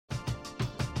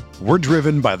We're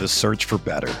driven by the search for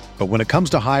better. But when it comes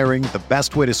to hiring, the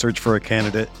best way to search for a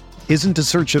candidate isn't to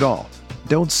search at all.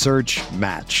 Don't search,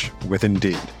 match with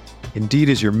Indeed. Indeed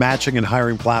is your matching and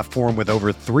hiring platform with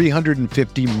over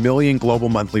 350 million global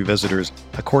monthly visitors,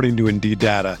 according to Indeed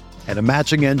data, and a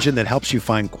matching engine that helps you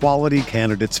find quality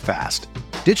candidates fast.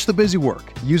 Ditch the busy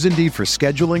work. Use Indeed for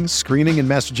scheduling, screening, and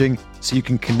messaging so you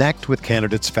can connect with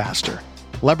candidates faster.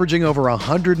 Leveraging over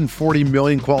 140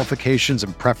 million qualifications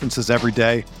and preferences every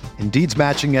day, Indeed's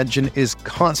matching engine is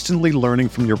constantly learning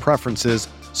from your preferences,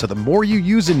 so the more you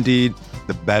use Indeed,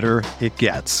 the better it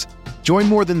gets. Join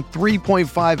more than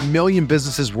 3.5 million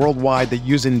businesses worldwide that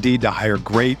use Indeed to hire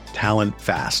great talent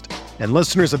fast. And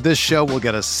listeners of this show will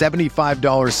get a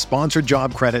 $75 sponsored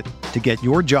job credit to get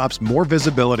your jobs more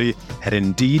visibility at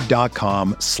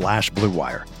Indeed.com/Blue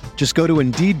Wire. Just go to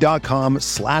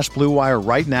Indeed.com/Blue Wire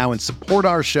right now and support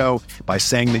our show by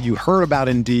saying that you heard about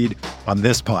Indeed on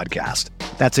this podcast.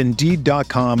 That's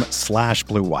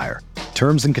Indeed.com/Blue Wire.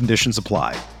 Terms and conditions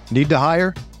apply. Need to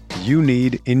hire? You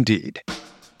need Indeed.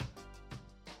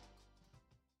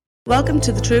 Welcome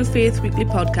to the True Faith Weekly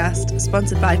Podcast,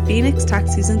 sponsored by Phoenix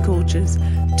Taxis and Coaches.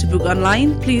 To book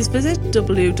online, please visit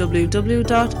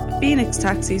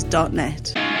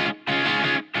www.phoenixtaxis.net.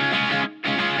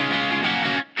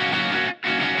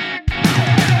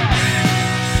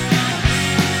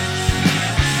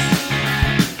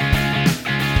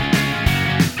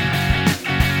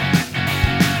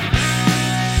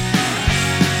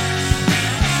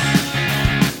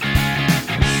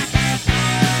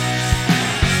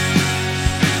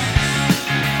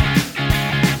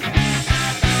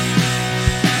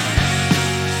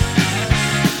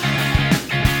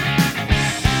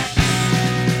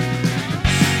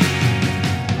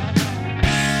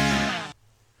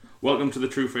 Welcome to the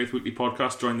True Faith Weekly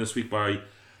Podcast, joined this week by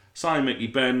Simon, Mickey,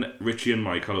 Ben, Richie and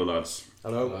Mike. Hello lads.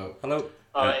 Hello. Hello.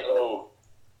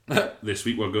 This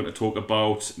week we're going to talk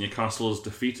about Newcastle's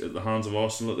defeat at the hands of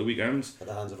Arsenal at the weekend. At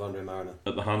the hands of Andre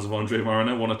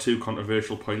Mariner. One or two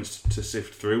controversial points to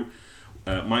sift through.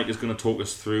 Mike is going to talk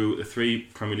us through the three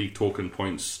Premier League talking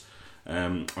points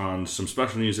and some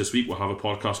special news this week. We'll have a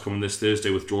podcast coming this Thursday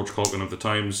with George Colkin of The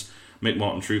Times, Mick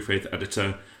Martin, True Faith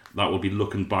editor. That will be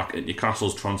looking back at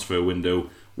Newcastle's transfer window,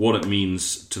 what it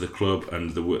means to the club,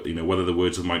 and whether the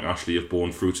words of Mike Ashley have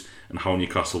borne fruit, and how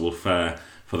Newcastle will fare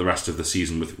for the rest of the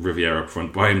season with Riviera up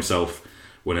front by himself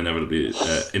when inevitably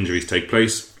injuries take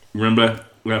place. Remember,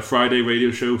 we have Friday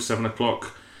radio show 7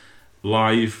 o'clock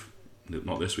live.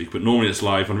 Not this week, but normally it's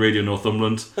live on Radio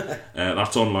Northumberland.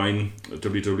 That's online at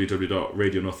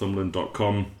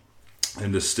www.radionorthumberland.com,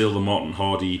 and there's still the Martin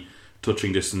Hardy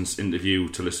touching distance interview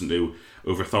to listen to.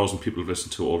 Over 1,000 people have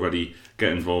listened to it already.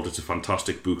 Get involved, it's a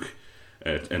fantastic book,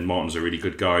 and Martin's a really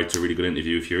good guy. It's a really good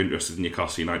interview. If you're interested in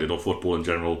Newcastle United or football in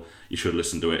general, you should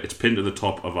listen to it. It's pinned to the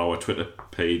top of our Twitter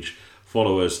page.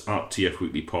 Follow us at TF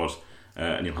Weekly Pod,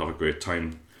 and you'll have a great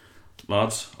time.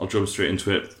 Lads, I'll jump straight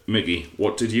into it. Mickey,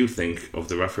 what did you think of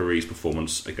the referee's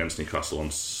performance against Newcastle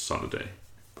on Saturday?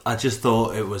 I just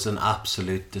thought it was an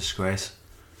absolute disgrace.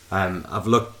 I've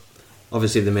looked,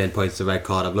 obviously the main point is the red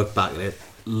card. I've looked back at it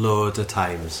loads of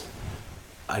times,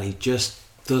 and he just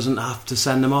doesn't have to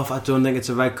send him off. I don't think it's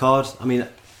a red card. I mean,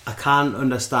 I can't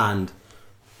understand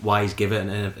why he's given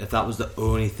it, and if that was the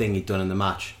only thing he'd done in the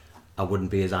match, I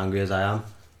wouldn't be as angry as I am.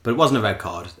 But it wasn't a red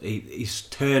card. He's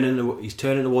turning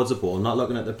towards the ball, not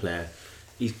looking at the player.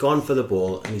 He's gone for the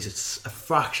ball, and he's a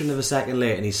fraction of a second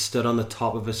late, and he's stood on the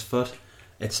top of his foot.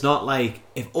 It's not like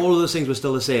if all of those things were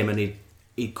still the same and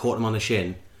he'd caught him on the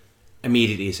shin,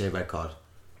 immediately you say red card.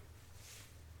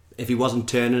 If he wasn't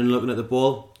turning and looking at the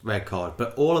ball, red card.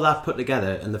 But all of that put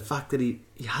together, and the fact that he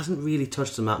hasn't really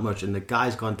touched him that much, and the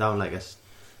guy's gone down like a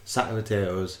sack of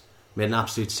potatoes, made an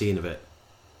absolute scene of it.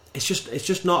 It's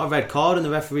just not a red card, and the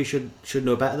referee should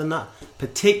know better than that,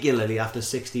 particularly after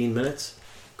 16 minutes,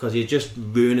 because you're just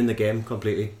ruining the game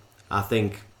completely. I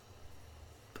think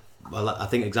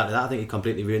exactly that. I think he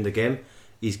completely ruined the game.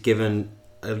 He's given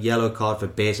a yellow card for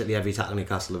basically every tackle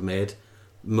Newcastle have made.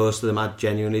 Most of them I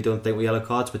genuinely don't think were yellow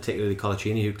cards, particularly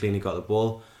Colaccini, who cleanly got the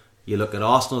ball. You look at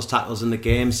Arsenal's tackles in the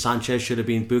game, Sanchez should have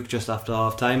been booked just after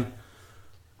half time.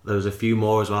 There was a few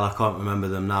more as well, I can't remember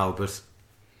them now, but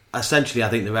essentially I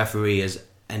think the referee has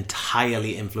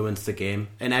entirely influenced the game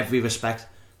in every respect.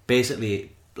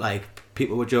 Basically, like,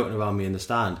 people were joking around me in the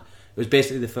stand. It was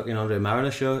basically the fucking Andre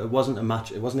Mariner show. It wasn't a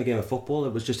match, it wasn't a game of football,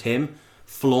 it was just him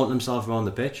flaunting himself around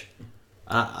the pitch.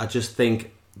 I just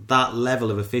think that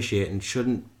level of officiating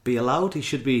shouldn't be allowed. He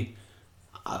should be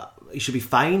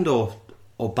fined or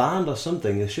banned or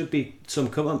something. There should be some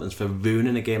comeuppance for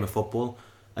ruining a game of football.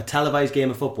 a televised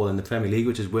game of football in the Premier League,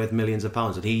 which is worth millions of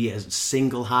pounds, and he has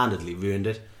single-handedly ruined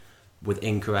it with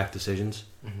incorrect decisions.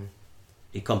 Mm-hmm.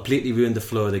 He completely ruined the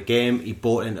flow of the game. He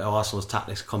bought into Arsenal's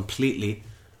tactics completely.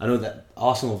 I know that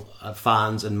Arsenal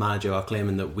fans and manager are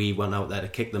claiming that we went out there to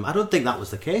kick them. I don't think that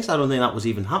was the case. I don't think that was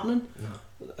even happening. No.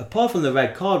 Apart from the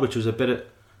red card, which was a bit of,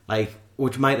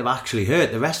 which might have actually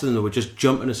hurt, the rest of them were just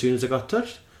jumping as soon as they got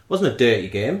touched. It wasn't a dirty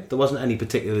game. There wasn't any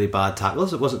particularly bad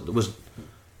tackles. There was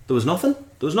nothing.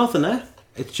 There was nothing there.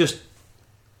 It's just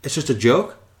a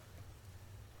joke.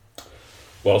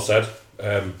 Well said.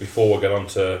 Before we get on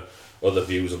to other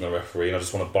views on the referee, I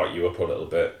just want to bite you up a little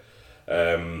bit.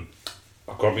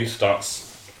 I've got my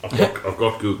stats. I've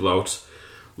got Google out.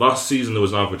 Last season there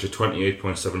was an average of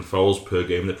 28.7 fouls per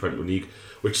game in the Premier League,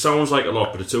 which sounds like a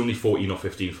lot, but it's only 14 or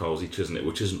 15 fouls each, isn't it?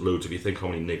 Which isn't loads if you think how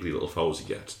many niggly little fouls you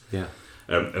get. Yeah.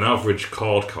 An average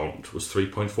card count was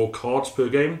 3.4 cards per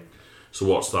game. So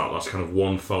what's that? That's kind of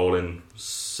one foul in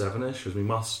 7-ish, is my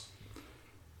maths?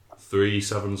 3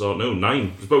 sevens or no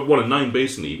 9. It's about 1 in 9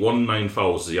 basically. 1 in 9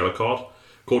 fouls is a yellow card,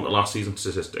 according to last season's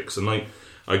statistics. And I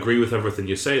agree with everything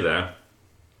you say there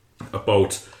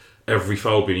about every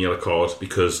foul being a yellow card,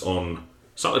 because on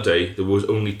Saturday there was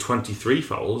only 23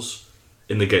 fouls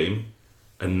in the game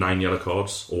and 9 yellow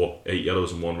cards, or 8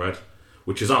 yellows and 1 red,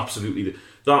 which is absolutely...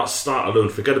 That stat alone,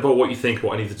 forget about what you think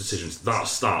about any of the decisions, that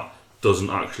stat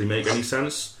doesn't actually make any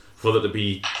sense. For there to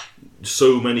be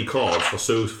so many cards for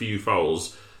so few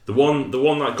fouls. The one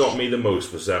that got me the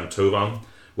most was Tovan,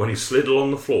 when he slid along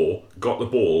the floor, got the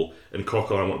ball, and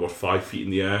Coquelin went about 5 feet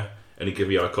in the air, and he gave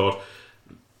a yellow card.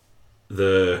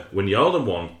 When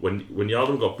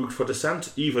Yaldum got booked for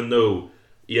dissent, even though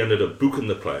he ended up booking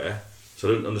the player, so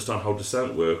I don't understand how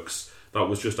dissent works. That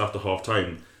was just after half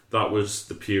time. That was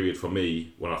the period for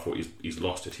me when I thought he's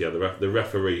lost it here. The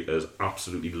referee has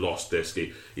absolutely lost this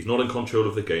game. He's not in control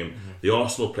of the game. Mm-hmm. The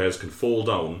Arsenal players can fall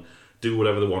down, do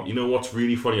whatever they want. You know what's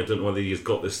really funny? I don't know whether he's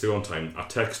got this through on time. I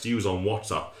text you on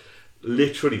WhatsApp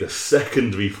literally the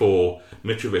second before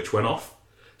Mitrovic went off,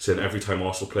 saying every time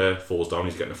Arsenal player falls down,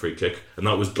 he's getting a free kick, and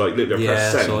that was like literally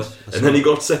press send, and then he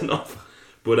got sent off.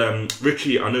 But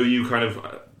Richie, I know you kind of,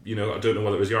 I don't know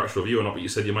whether it was your actual view or not, but you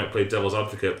said you might play devil's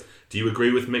advocate. Do you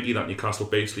agree with Mickey that Newcastle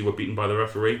basically were beaten by the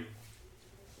referee?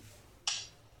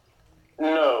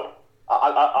 No,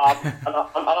 I'm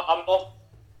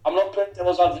not playing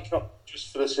devil's advocate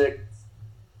just for the sake of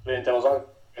playing devil's advocate.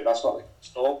 That's not the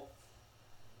case at all.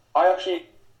 I actually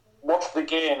watched the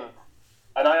game,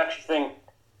 and I actually think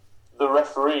the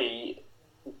referee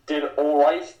did all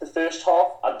right the first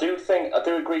half. I do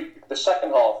agree. The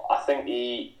second half, I think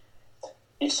he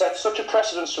set such a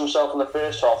precedence for himself in the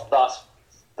first half that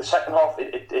the second half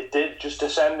it did just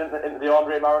descend into the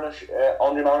Andre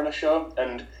Mariner show.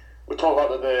 And we talk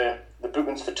about the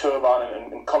bookings for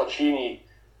Turban and Colaccini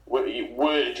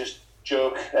were just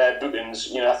joke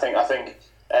bookings. I think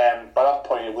by that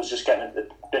point it was just getting a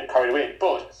bit carried away.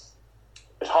 But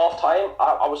at half time,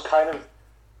 I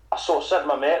sort of said to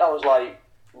my mate, I was like,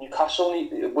 Newcastle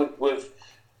we've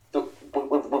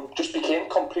just became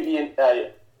completely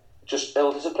just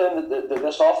ill-disciplined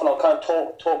this half, and I'll kind of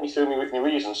talk me through my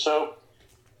reasons. So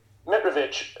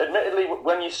Mitrovic, admittedly,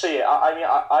 when you see it,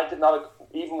 I didn't have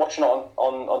even watching it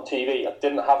on TV, I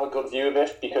didn't have a good view of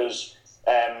it because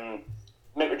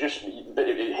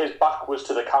Mitrovic, his back was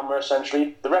to the camera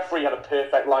essentially. The referee had a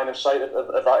perfect line of sight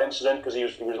of that incident because he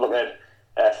was looking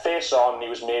at face on. He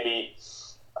was maybe,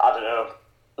 I don't know,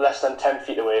 less than 10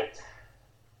 feet away.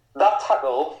 That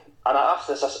tackle, and I asked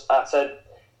this, I said,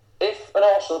 if an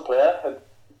Arsenal player had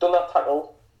done that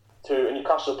tackle to a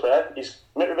Newcastle player,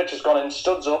 Mitrovic has gone in,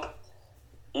 studs up.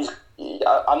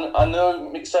 I know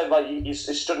Mick said like he's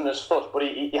stood on his foot, but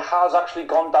he has actually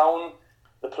gone down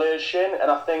the player's shin,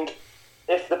 and I think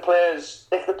if the player's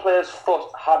foot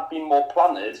had been more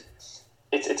planted,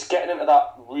 it's getting into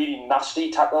that really nasty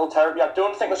tackle territory. I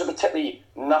don't think it was a particularly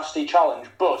nasty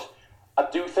challenge, but I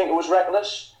do think it was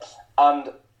reckless,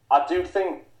 and I do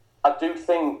think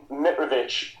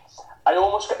Mitrovic, I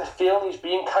almost get the feeling he's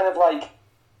been trying to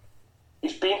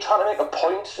make a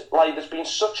point. Like, there's been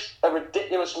such a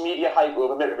ridiculous media hype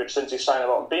over Mitrovic since he signed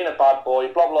about him being a bad boy,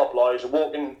 blah blah blah. He's a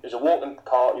walking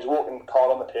card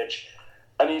on the pitch,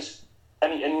 and he's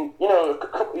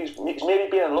maybe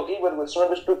been unlucky with some of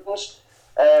his bookings.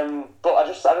 But I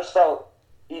just felt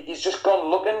he's just gone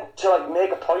looking to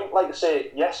make a point, to say,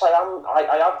 yes, I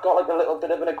have got a little bit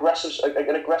of an aggressive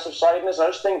side in this. And I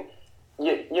just think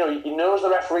he knows the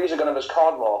referees are going to have his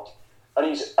card marked,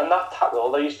 and that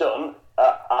tackle that he's done.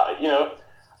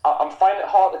 I'm finding it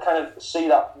hard to kind of see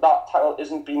that tackle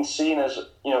isn't being seen as a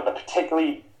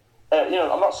particularly. I'm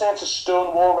not saying it's a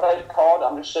stonewall red card.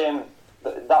 I'm just saying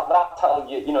that title,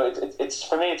 you know, it's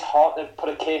for me, it's hard to put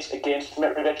a case against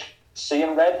Mitrovic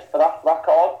seeing red for that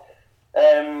card.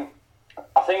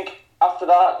 I think after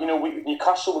that, you know,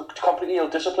 Newcastle were completely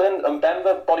ill-disciplined, and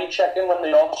Bemba body checking when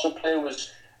the Arsenal player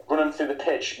was running through the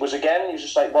pitch was again, he was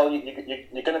just like, well,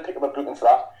 you're going to pick up a booking for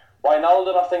that.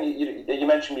 Wijnaldum, I think you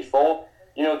mentioned before,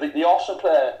 you know, the Arsenal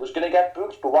player was going to get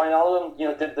booked, but Wijnaldum, you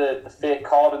know, did the fake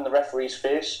card in the referee's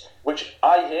face, which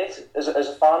I hate as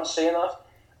a fan seeing that.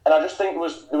 And I just think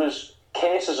there was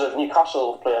cases of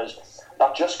Newcastle players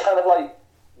that just kind of like,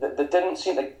 they didn't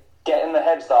seem to get in their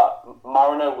heads that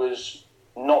Mariner was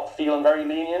not feeling very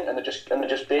lenient, and they just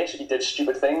basically did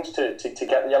stupid things to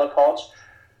get the yellow cards.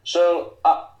 So,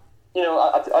 you know,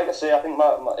 like I say, I think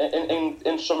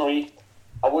in summary,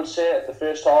 I would say at the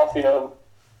first half, you know,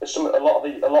 a lot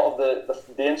of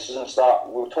the incidents that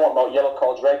we were talking about, yellow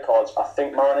cards, red cards, I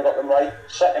think Mariner got them right.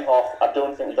 Second half, I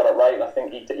don't think he got it right, and I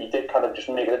think he did kind of just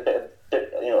make it a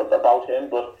bit you know, about him.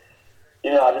 But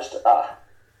you know,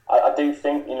 I do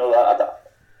think, you know,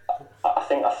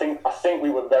 I think we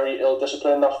were very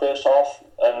ill-disciplined that first half,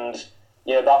 and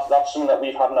you know, that's something that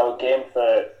we've had in our game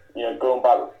for, you know, going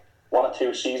back 1 or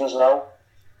 2 seasons now.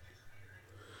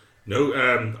 No,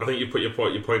 I think you put your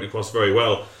point across very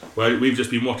well. Well, we've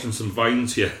just been watching some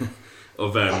vines here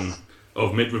of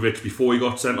Mitrovic before he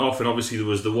got sent off, and obviously there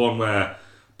was the one where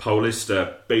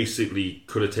Paulista basically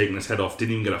could have taken his head off,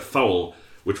 didn't even get a foul,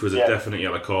 which was a definite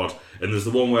yellow card. And there's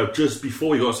the one where just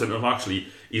before he got sent off, actually,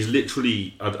 he's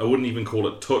literally, I wouldn't even call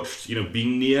it touched, you know,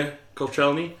 being near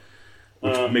Koscielny,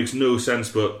 which makes no sense,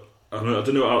 but I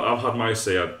don't know, I've had my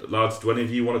say. Lads, do any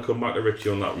of you want to come back to Richie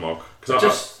on that remark? Go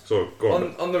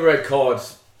on. On the red card,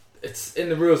 it's in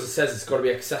the rules, it says it's got to be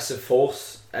excessive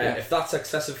force. If that's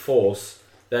excessive force,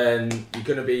 then you're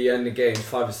going to be in the game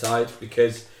 5-a-side,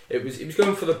 because he was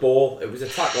going for the ball, it was a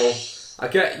tackle. I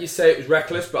get you say it was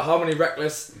reckless, but how many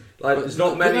reckless? Like, there's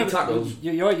not many tackles.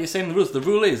 You're right. You're saying the rules. The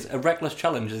rule is a reckless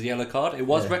challenge is a yellow card. It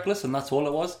was reckless, and that's all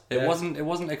it was. It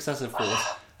wasn't excessive force,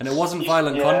 and it wasn't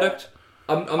violent conduct.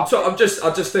 I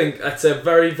just think that's a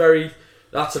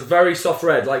very soft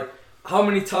red. Like, how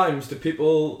many times do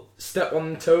people step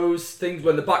on toes, things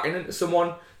when they're backing into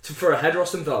someone for a header or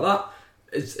something like that?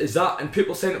 Is that, and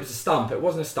people saying it was a stamp? It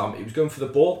wasn't a stamp. He was going for the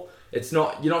ball. It's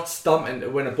not. You're not stamping to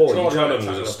win a ball. George Allen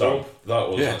was a stamp. That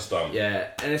was a stamp. Yeah,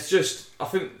 and it's just. I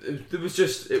think it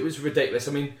was ridiculous.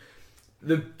 I mean,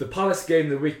 the Palace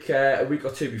game a week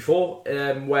or two before,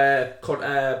 where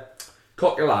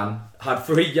Coquelin had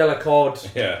 3 yellow card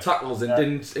tackles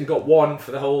and got one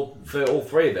for all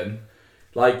 3 of them.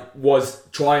 Like, was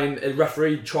a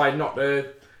referee trying not to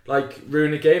like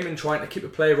ruin a game and trying to keep a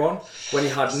player on when he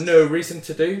had no reason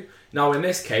to do. Now in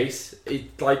this case,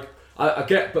 I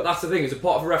get, but that's the thing. As a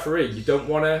part of a referee, you don't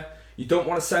want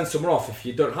to send someone off if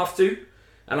you don't have to.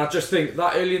 And I just think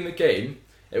that early in the game,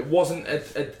 it wasn't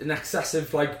an excessive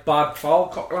bad foul.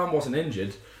 Coquelin wasn't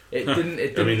injured. It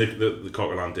didn't. I mean, the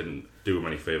Coquelin didn't do him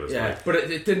any favours. Yeah, but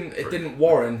it didn't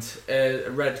warrant a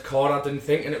red card, I didn't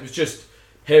think, and it was just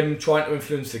him trying to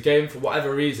influence the game for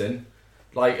whatever reason.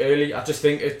 Like early, I just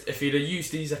think if he'd have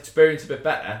used his experience a bit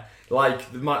better,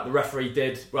 like the referee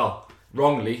did, well,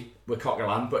 wrongly with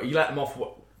Coquelin, but he let him off.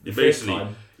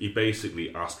 He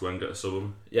basically asked Wenger to sub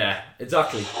him. Yeah,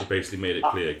 exactly. He basically made it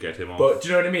clear, get him off. But do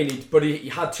you know what I mean? He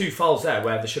had 2 fouls there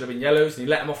where there should have been yellows, and he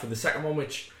let him off with the second one,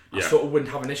 which I sort of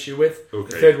wouldn't have an issue with. Okay.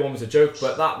 The third one was a joke,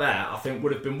 but that there, I think,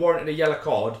 would have been warranted a yellow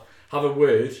card. Have a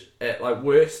word, have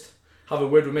a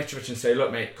word with Mitrovic and say,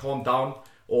 look, mate, calm down,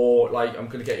 or I'm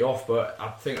going to get you off. But I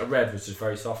think a red was just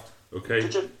very soft. Okay.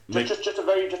 Just a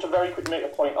very quick make a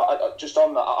point. Just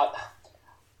on that,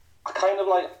 I kind of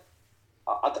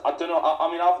I don't know. I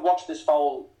mean, I've watched this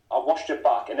foul. I've watched it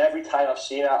back, and every time I've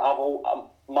seen it,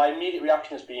 my immediate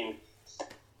reaction has been,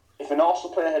 if an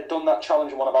Arsenal player had done that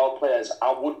challenge on one of our players,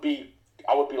 I would be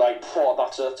like,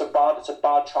 that's a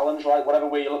bad challenge, right? Whatever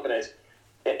way you look at it,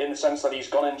 in the sense that he's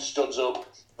gone in, studs up,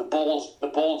 the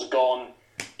ball's gone.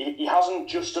 He hasn't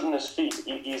just stood on his feet.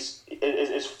 His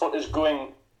foot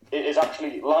is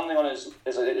actually landing on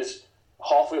his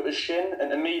halfway up his shin,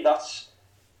 and to me,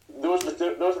 those are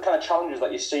the kind of challenges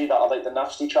that you see that are like the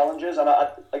nasty challenges. And I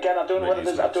don't know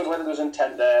whether there's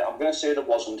intent there. I'm going to say there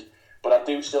wasn't, but I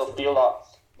do still feel that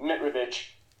Mitrovic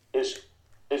is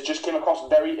just came across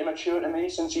very immature to me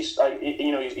since he's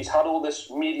had all this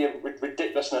media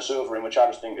ridiculousness over him, which I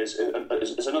just think is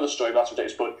another story. That's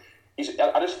ridiculous, but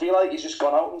I just feel like he's just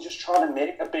gone out and just trying to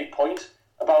make a big point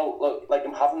about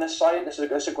him having this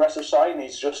aggressive side, and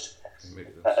he's just.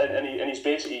 And he's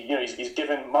basically, he's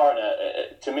given Mariner,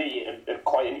 to me,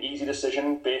 quite an easy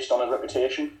decision based on his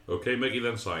reputation. Okay, Mickey,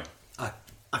 then Si. I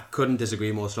couldn't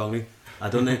disagree more strongly. I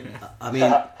don't think. I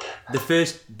mean,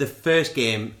 the first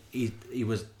game he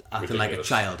was acting like a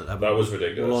child. That was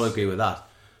ridiculous. We'll all agree with that.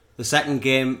 The second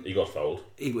game, he got fouled.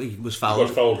 He was fouled. He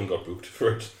got fouled and got booked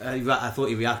for it. I thought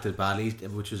he reacted badly,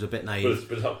 which was a bit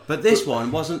naive. But this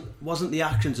one wasn't the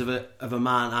actions of a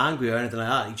man angry or anything like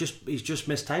that. He's just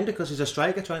mistimed it because he's a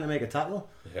striker trying to make a tackle.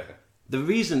 Yeah. The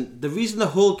reason the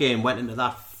whole game went into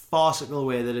that farcical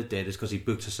way that it did is because he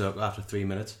booked Sissoko after 3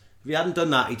 minutes. If he hadn't done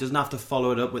that, he doesn't have to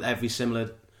follow it up with every similar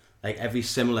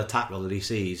tackle that he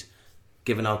sees,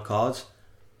 giving out cards.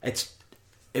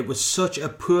 It was such a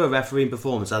poor refereeing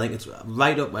performance. I think it's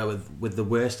right up there with the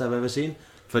worst I've ever seen.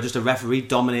 For just a referee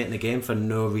dominating the game for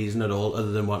no reason at all,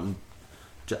 other than wanting,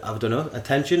 I don't know,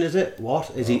 attention. Is it?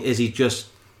 What is he? Is he just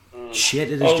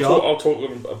shit at his job? I'll talk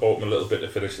about him a little bit to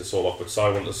finish this all off. But Si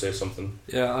wanted to say something.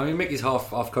 Yeah, I mean, Mickey's half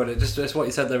credit. Just what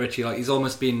you said there, Richie. Like, he's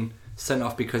almost been sent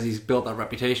off because he's built that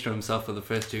reputation of himself for the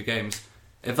first 2 games.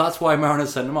 If that's why Mariner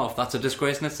sent him off, that's a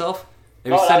disgrace in itself.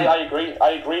 I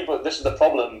agree. But this is the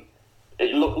problem.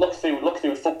 Look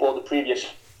through football.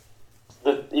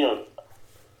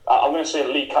 I'm going to say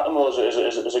Lee Cattermole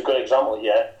is a good example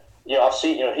here. I've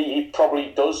seen. He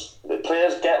probably does. The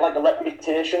players get like a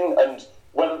reputation, and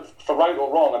whether for right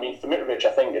or wrong. I mean, for Mitrovic,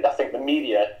 I think the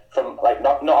media, from like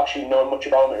not actually knowing much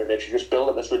about Mitrovic, just build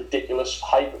up this ridiculous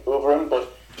hype over him.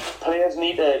 But players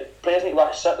need to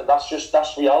accept that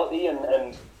that's reality.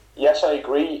 And yes, I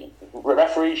agree.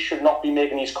 Referees should not be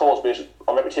making these calls based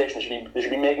on reputation. They should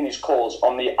be making these calls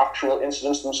on the actual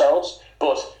incidents themselves.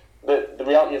 But the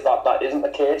reality is that isn't the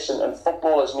case, and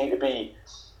footballers need to be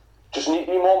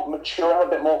more mature, have a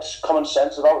bit more common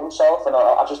sense about himself. And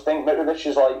I just think Mitrovic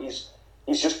is like he's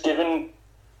giving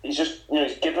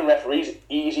referees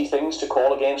easy things to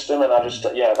call against him, and it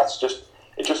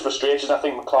just frustrates us. I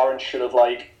think McLaren should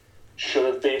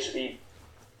have basically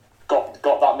got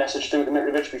that message through to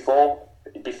Mitrovic before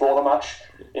the match.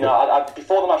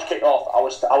 Before the match kicked off, I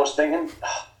was thinking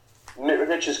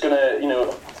Mitrovic is gonna,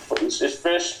 his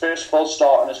first full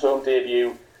start on his home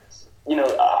debut.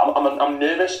 I'm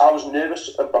nervous. I was nervous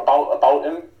about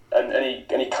him, and he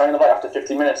kind of like after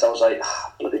 50 minutes, I was like,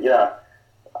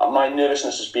 my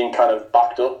nervousness has been kind of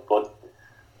backed up. But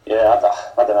yeah,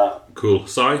 I don't know. Cool,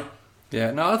 Si.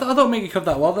 Yeah, no, I thought Mickey covered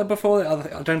that well there before.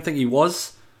 I don't think he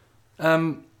was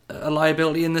a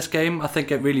liability in this game. I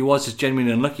think it really was just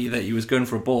genuinely unlucky that he was going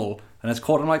for a ball and it's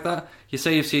caught him like that. You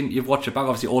say you've watched it back.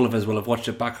 Obviously, all of us will have watched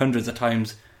it back hundreds of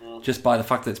times, just by the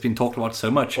fact that it's been talked about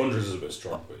so much. Hundreds is a bit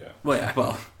strong, but yeah.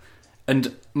 Well,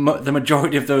 and the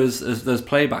majority of those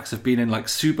playbacks have been in like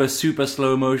super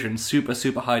slow motion,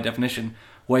 super high definition,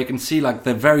 where you can see like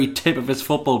the very tip of his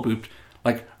football boot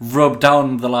like rub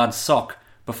down the lad's sock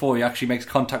before he actually makes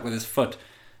contact with his foot.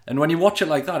 And when you watch it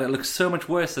like that, it looks so much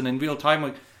worse than in real time.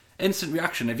 Like, instant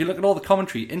reaction. If you look at all the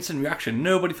commentary, instant reaction.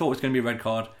 Nobody thought it was going to be a red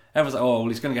card. Everyone's like, oh, well,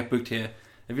 he's going to get booked here.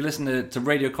 If you listen to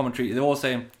radio commentary, they're all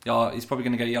saying, oh, he's probably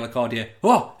going to get a yellow card here.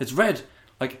 Oh, it's red.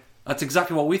 Like, that's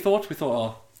exactly what we thought. We thought,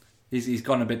 oh, he's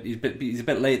gone a bit. He's a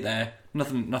bit late there.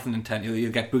 Nothing intent.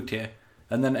 He'll get booked here.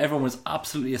 And then everyone was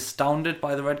absolutely astounded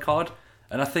by the red card.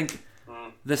 And I think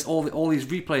all these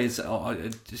replays are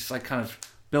just like kind of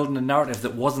building a narrative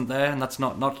that wasn't there, and that's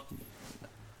not.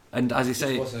 And as you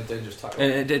say, it wasn't a dangerous tackle.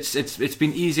 It's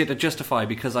been easier to justify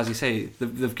because, as you say,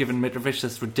 they've given Mitrovic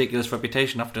this ridiculous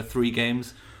reputation after 3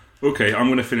 games. Okay, I'm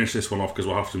going to finish this one off because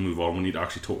we'll have to move on. We need to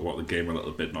actually talk about the game a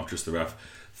little bit, not just the ref.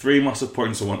 3 massive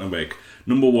points I want to make.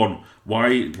 Number 1,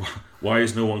 why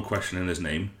is no one questioning his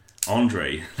name?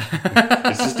 Andre.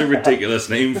 It's just a ridiculous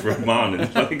name for a man.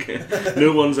 And like,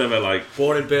 no one's ever like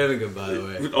born in Birmingham, by the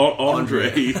way.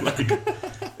 Andre. Like,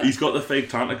 he's got the fake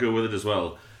tan to go with it as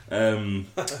well.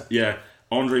 Yeah,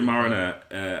 Andre Mariner.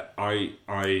 Ben, I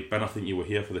think you were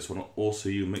here for this one. Also,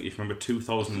 you remember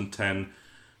 2010.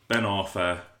 Ben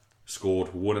Arthur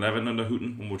scored 1 in Everton under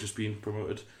Houghton when we're just being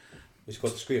promoted. He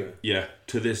scored the screamer. Yeah,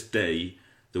 to this day,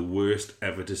 the worst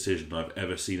ever decision I've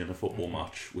ever seen in a football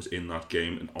match was in that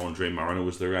game, and Andre Mariner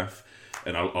was the ref.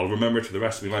 And I'll remember it for the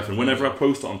rest of my life. And whenever I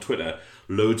post it on Twitter,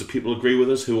 loads of people agree with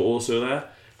us who were also there,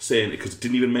 saying, because it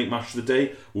didn't even make match of the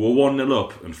day, we were 1-0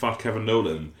 up, and fat Kevin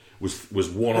Nolan was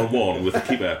 1-on-1 with the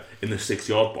keeper in the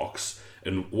 6-yard box,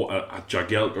 and a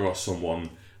Jagielka or someone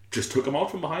just took him out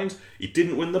from behind. He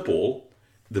didn't win the ball.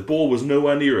 The ball was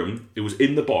nowhere near him. It was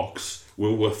in the box.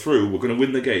 We're through. We're going to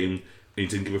win the game. And he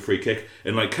didn't give a free kick.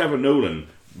 And like Kevin Nolan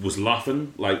was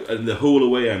laughing, like, and the whole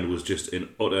away end was just in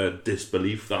utter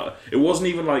disbelief that it wasn't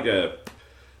even like it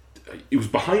was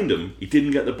behind him. He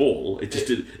didn't get the ball.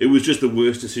 It was just the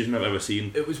worst decision I've ever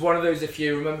seen. It was one of those, if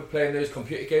you remember playing those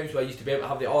computer games where you used to be able to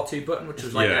have the R2 button, which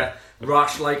was like a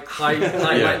rash, like high,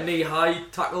 like knee high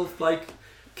tackle, like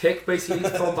kick basically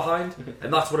from behind,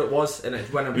 and that's what it was. And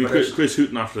it went and Chris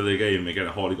Hughton after the game, again,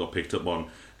 Harley got picked up on,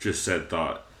 just said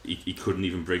that he couldn't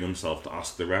even bring himself to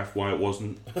ask the ref why it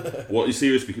wasn't. What you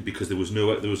serious? Because it was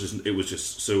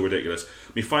just so ridiculous.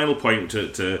 My final point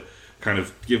to kind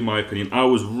of give my opinion, I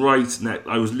was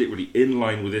I was literally in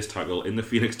line with this tackle in the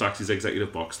Phoenix Taxis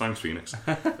executive box. Thanks, Phoenix.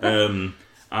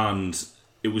 And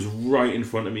it was right in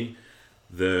front of me.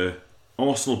 The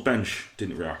Arsenal bench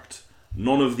didn't react.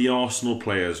 None of the Arsenal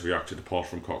players reacted apart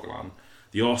from Coquelin.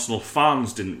 The Arsenal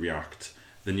fans didn't react.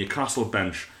 The Newcastle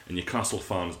bench and Newcastle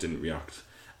fans didn't react.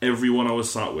 Everyone I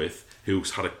was sat with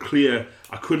who's had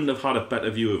I couldn't have had a better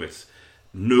view of it.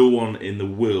 No one in the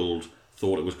world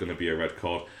thought it was going to be a red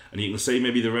card. And you can say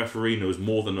maybe the referee knows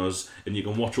more than us, and you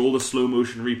can watch all the slow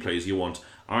motion replays you want.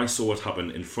 I saw it happen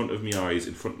in front of my eyes,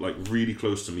 like really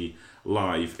close to me,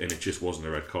 live, and it just wasn't a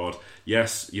red card.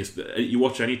 Yes, you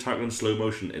watch any tackle in slow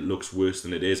motion, it looks worse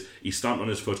than it is. He stamped on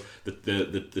his foot.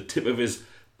 The tip of his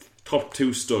top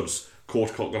two studs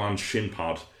caught Coquelin's shin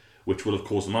pad, which will have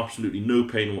caused him absolutely no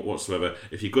pain whatsoever.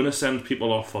 If you're going to send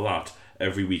people off for that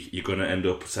every week, you're going to end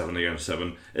up 7 against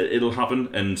 7. It'll happen,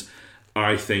 and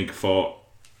I think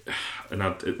and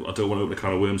I don't want to open a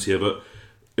can of worms here, but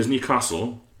is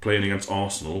Newcastle playing against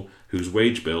Arsenal, whose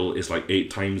wage bill is like 8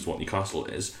 times what Newcastle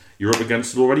is? You're up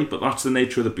against it already, but that's the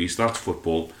nature of the beast. That's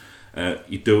football.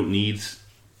 You don't need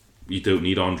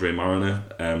Andre Mariner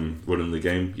running the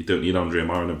game. You don't need Andre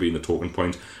Mariner being the talking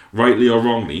point, rightly or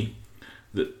wrongly.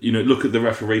 Look at the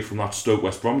referee from that Stoke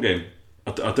West Brom game.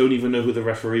 I don't even know who the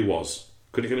referee was.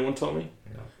 Could anyone tell me?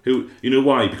 No. Who? You know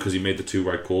why? Because he made the 2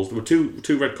 right calls. There were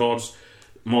two red cards.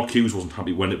 Mark Hughes wasn't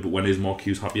happy but when is Mark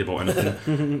Hughes happy about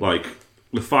anything? Like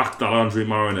the fact that Andre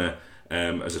Mariner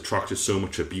has attracted so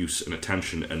much abuse and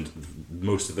attention, and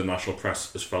most of the national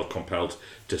press has felt compelled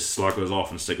to slag us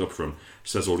off and stick up for him,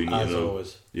 says all you need to know.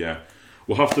 Always. Yeah,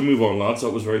 we'll have to move on, lads.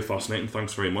 That was very fascinating.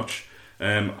 Thanks very much.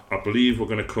 I believe we're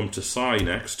going to come to Sai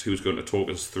next, who's going to talk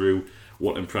us through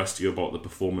what impressed you about the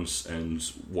performance and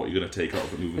what you're going to take out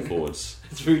of it moving forwards.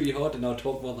 It's really hard to not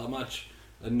talk about that match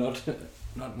and not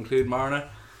include Mariner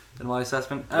in my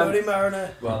assessment. Bloody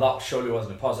Mariner. Well, that surely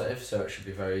wasn't a positive, so it should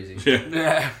be very easy.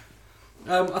 Yeah.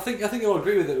 I think you'll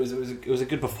agree with it. It was a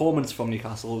good performance from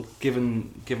Newcastle,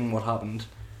 given what happened.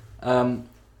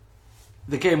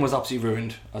 The game was absolutely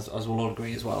ruined, as we'll all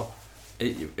agree as well.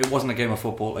 It wasn't a game of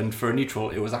football, and for a neutral,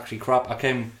 it was actually crap. I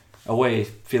came away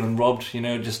feeling robbed.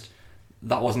 Just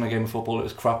that wasn't a game of football. It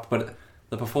was crap. But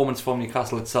the performance from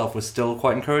Newcastle itself was still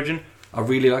quite encouraging. I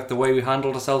really liked the way we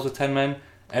handled ourselves with 10 men.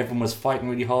 Everyone was fighting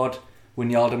really hard.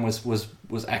 Wijnaldum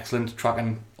was excellent,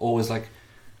 tracking always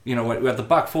we had the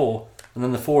back 4, and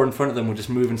then the 4 in front of them were just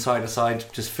moving side to side,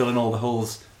 just filling all the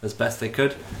holes as best they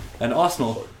could. And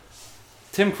Arsenal,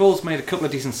 Tim Krul's made a couple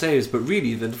of decent saves, but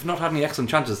really they've not had any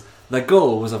excellent chances. Their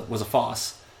goal was a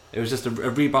farce. It was just a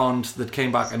rebound that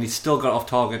came back, and he still got off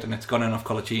target, and it's gone in off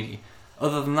Colaccini.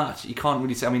 Other than that, you can't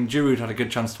really say. I mean, Giroud had a good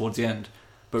chance towards the end,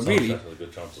 but Sanchez really, had a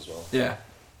good chance as well. Yeah,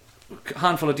 a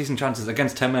handful of decent chances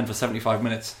against 10 men for 75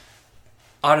 minutes.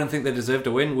 I don't think they deserved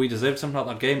a win. We deserved something out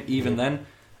of that game, even then.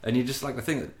 And you just to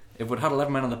think that if we'd had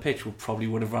 11 men on the pitch, we probably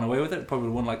would have run away with it. Probably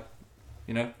would have won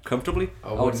comfortably.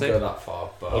 I wouldn't go that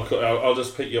far, but I'll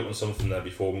just pick you up on something there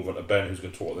before we move on to Ben, who's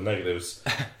going to talk about the negatives.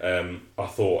 I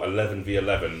thought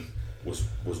 11v11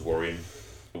 was worrying.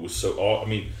 It was so. I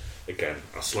mean, again,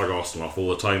 I slag Arsenal off all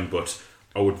the time, but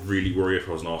I would really worry if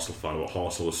I was an Arsenal fan about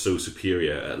Arsenal was so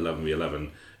superior at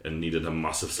 11v11 and needed a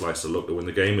massive slice of luck to win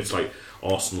the game. It's like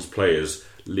Arsenal's players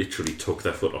literally took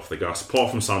their foot off the gas.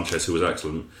 Apart from Sanchez, who was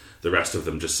excellent, the rest of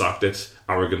them just sacked it.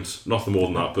 Arrogant, nothing more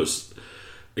than that. But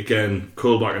again,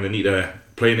 Colback and Anita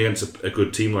playing against a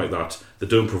good team like that, they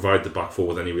don't provide the back 4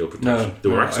 with any real protection. They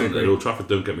were excellent at Old Trafford,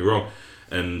 don't get me wrong.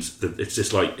 And it's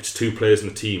just it's 2 players in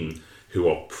the team who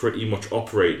are pretty much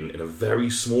operating in a very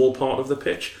small part of the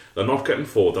pitch. They're not getting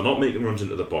forward, they're not making runs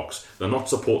into the box, they're not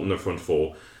supporting the front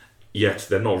 4, yet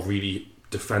they're not really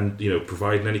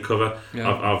providing any cover. Yeah.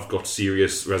 I've got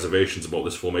serious reservations about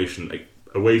this formation.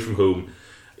 Away from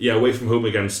home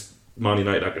against Man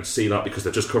United, I can see that because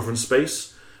they're just covering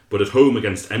space. But at home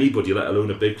against anybody, let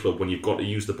alone a big club, when you've got to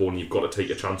use the ball and you've got to take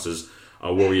your chances,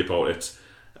 I worry about it.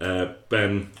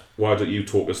 Ben, why don't you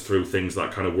talk us through things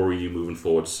that kind of worry you moving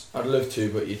forwards? I'd love to,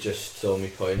 but you just stole me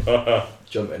point.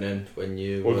 Jumping in when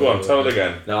you... Well, go on, tell it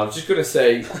again. No, I'm just going to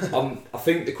say, I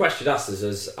think the question asked us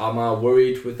is, am I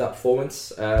worried with that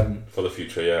performance? For the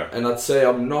future, yeah. And I'd say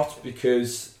I'm not,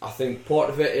 because I think part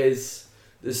of it is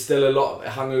there's still a lot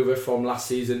of hangover from last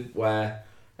season where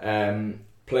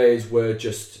players were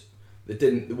just...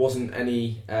 There wasn't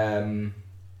any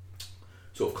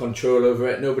sort of control over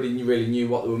it. Nobody really knew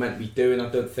what they were meant to be doing, I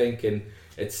don't think, and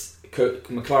it's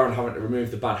McLaren having to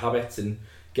remove the bad habits and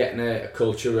getting a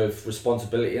culture of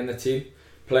responsibility in the team.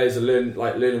 Players are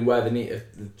learning where they need to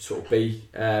sort of be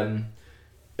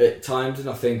at times, and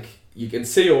I think you can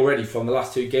see already from the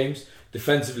last 2 games,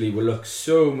 defensively we look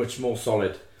so much more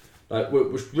solid. Like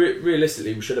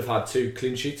realistically, we should have had 2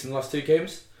 clean sheets in the last 2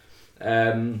 games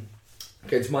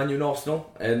against Man U and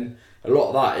Arsenal, and a lot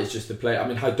of that is just the play. I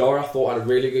mean, Haidara I thought had a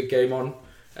really good game on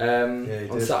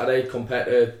Saturday compared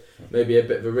to maybe a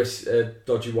bit of a risk,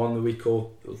 dodgy one the week or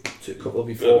a couple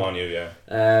before. Man U, yeah.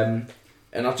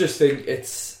 And I just think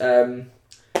it's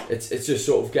just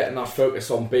sort of getting that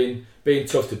focus on being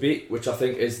tough to beat, which I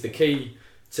think is the key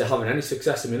to having any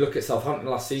success. I mean, look at Southampton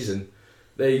last season.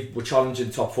 They were challenging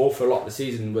top 4 for a lot of the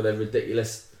season with a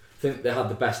ridiculous. I think they had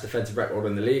the best defensive record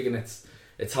in the league, and it's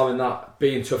having that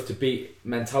being tough to beat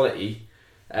mentality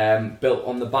built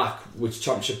on the back, which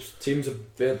championship teams are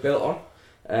built on.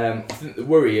 I think the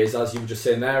worry is, as you were just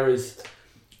saying there, is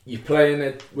you're playing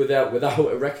it without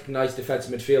a recognised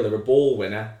defensive midfielder, a ball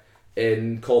winner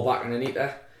in Colback and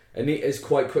Anita. Anita's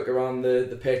quite quick around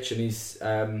the pitch, and he's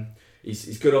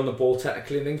good on the ball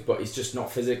technically and things, but he's just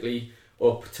not physically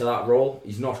up to that role.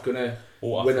 He's not going to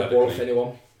win a ball off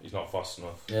anyone. He's not fast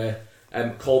enough. Yeah.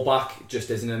 Colback just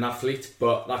isn't an athlete,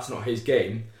 but that's not his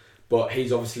game. But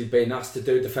he's obviously been asked to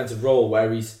do a defensive role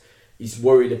where he's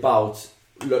worried about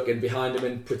looking behind him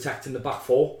and protecting the back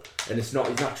 4, and it's not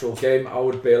his natural game. I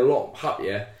would be a lot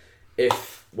happier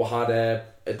if we had a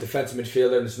defensive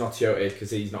midfielder, and it's not Tiote because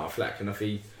he's not athletic enough.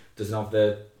 He doesn't have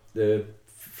the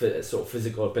sort of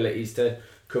physical abilities to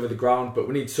cover the ground. But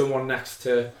we need someone next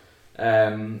to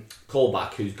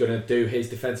Colback who's going to do his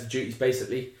defensive duties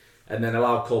basically, and then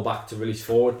allow Colback to release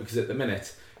forward, because at the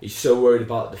minute he's so worried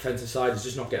about the defensive side, he's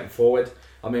just not getting forward.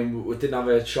 I mean, we didn't have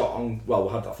a shot on. Well,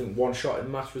 we had I think 1 shot in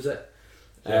the match, was it?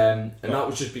 Yeah. And that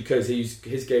was just because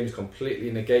his game is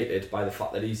completely negated by the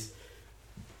fact that he's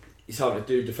having to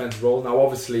do a defensive role. Now,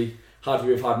 obviously, had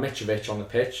we have had Mitrovic on the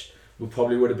pitch, we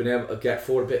probably would have been able to get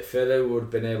forward a bit further. We would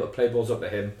have been able to play balls up to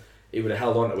him. He would have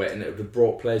held on to it, and it would have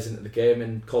brought players into the game.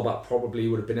 And Colback probably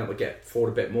would have been able to get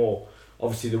forward a bit more.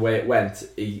 Obviously, the way it went,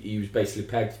 he was basically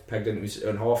pegged into his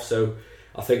own half. So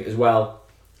I think as well,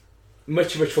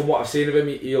 Mitrovic, from what I've seen of him,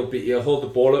 he'll hold the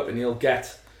ball up and he'll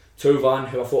get Tovan,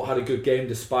 who I thought had a good game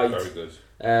despite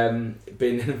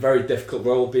being in a very difficult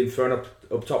role, being thrown up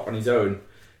top on his own.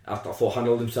 I thought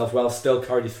handled himself well, still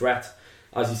carried a threat.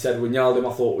 As you said, Wijnaldum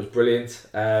I thought was brilliant.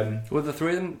 With the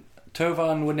 3 of them,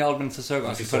 Tovan, Wijnaldum and Sissoko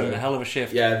actually put in a hell of a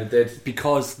shift. Yeah, they did.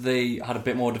 Because they had a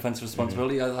bit more defensive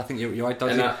responsibility. I think you're right,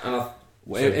 Dodgy.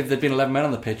 If there'd been 11 men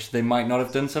on the pitch, they might not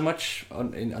have done so much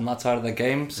on that side of the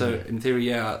game. So in theory,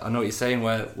 yeah, I know what you're saying,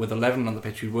 where with 11 on the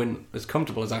pitch, you wouldn't as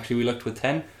comfortable as actually we looked with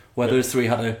 10, where those 3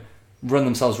 had to run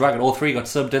themselves ragged. All 3 got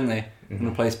subbed, didn't they? And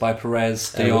replaced by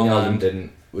Perez, De Jong, Wijnaldum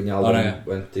didn't. Wijnaldum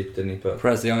went deep, didn't he? But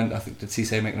Perez, De Jong, I think, did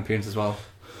Cisse make an appearance as well?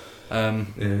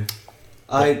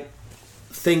 I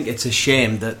think it's a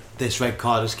shame that this red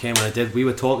card just came when it did. We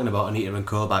were talking about Anita and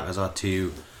Colback as our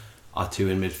two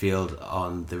in midfield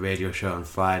on the radio show on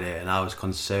Friday, and I was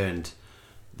concerned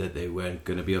that they weren't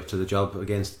going to be up to the job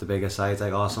against the bigger sides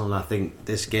like Arsenal. And I think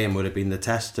this game would have been the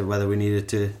test of whether we needed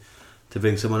to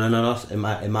bring someone in or not. In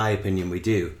my opinion, we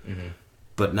do.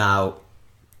 But now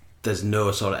there's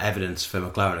no sort of evidence for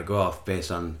McLaren to go off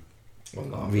based on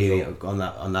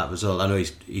that result. I know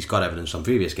he's got evidence from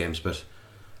previous games, but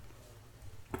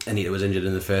Anita was injured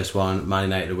in the first one. Man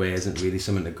United away isn't really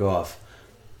something to go off.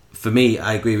 For me,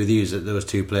 I agree with you that those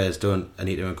 2 players,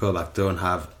 Anita and Colback, don't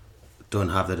have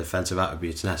the defensive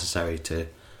attributes necessary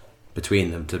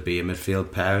between them to be a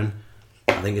midfield pairing.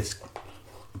 I think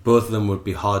both of them would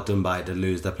be hard done by to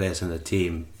lose their place in the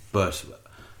team, but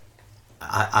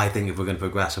I think if we're going to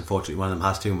progress, unfortunately one of them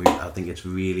has to, and I think it's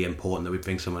really important that we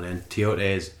bring someone in. Tiote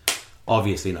is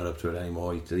obviously not up to it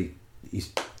anymore.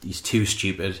 He's too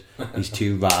stupid, he's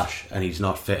too rash, and he's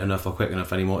not fit enough or quick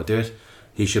enough anymore to do it.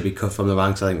 He should be cut from the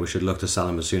ranks. I think we should look to sell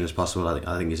him as soon as possible.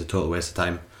 I think he's a total waste of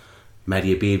time.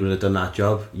 Mehdi Abid would have done that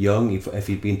job young. If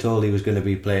he'd been told he was going to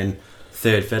be playing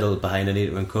third fiddle behind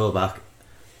Anita and Colback,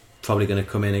 probably going to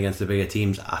come in against the bigger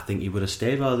teams, I think he would have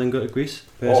stayed rather than go to Greece.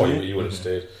 Personally. Oh, he would have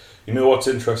stayed. You know what's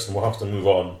interesting, we'll have to move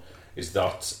on, is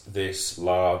that this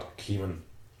lad, Kevin,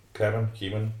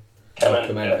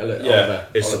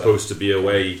 is supposed to be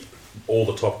away. All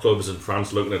the top clubs in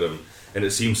France looking at him, and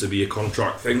it seems to be a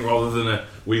contract thing rather than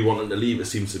we want him to leave. It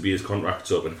seems to be his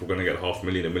contract's up, and if we're going to get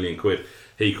 £500,000, £1 million,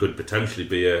 he could potentially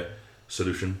be a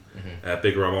solution.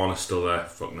 Big Ramon is still there.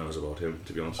 Fuck knows about him,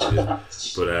 to be honest with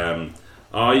you.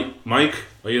 But Mike,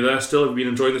 are you there still? Have you been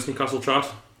enjoying this Newcastle chat?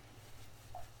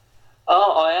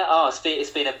 It's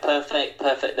been a perfect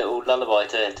little lullaby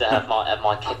to have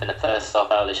my kip in the first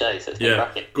half hour of the show. So it's been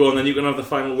cracking. Go on, then you can have the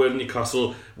final word in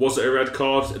Newcastle. Was it a red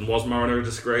card, and was Mariner a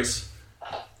disgrace?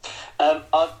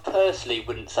 I personally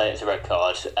wouldn't say it's a red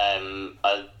card.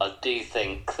 I do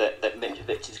think that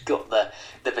Mitrovic has got the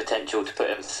potential to put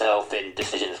himself in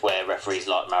decisions where referees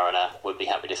like Mariner would be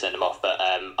happy to send him off, but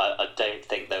I don't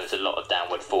think there was a lot of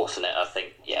downward force in it. I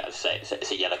think, I'd say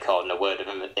it's a yellow card and a word of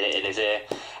him in his ear.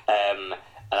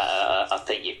 I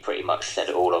think you've pretty much said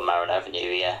it all on Mariner, haven't you?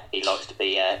 Yeah, he likes to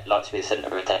be the centre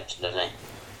of attention, doesn't he?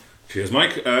 Cheers,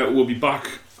 Mike. We'll be back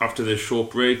after this short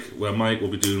break where Mike will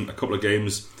be doing a couple of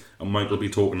games and Mike will be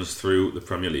talking us through the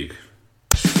Premier League.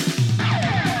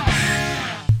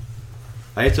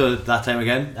 Right, so that time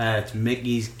again, it's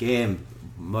Mickey's game.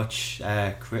 Much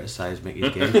criticised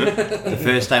Mickey's game. The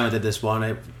first time I did this one,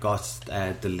 it got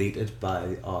deleted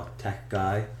by our tech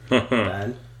guy,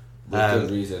 Ben. With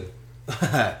good reason.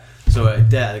 So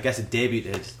I guess it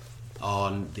debuted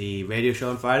on the radio show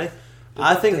on Friday.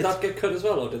 Did that get cut as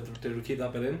well, or did we keep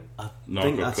that bit in? I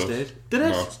think that stayed. Did it?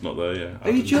 No, it's not there yet.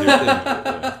 Are you joking?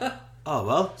 Oh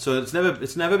well, so it's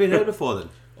never been heard before then.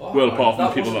 Well, apart from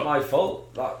that people wasn't my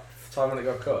fault. That time when it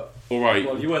got cut. All right.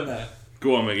 Well, you weren't there.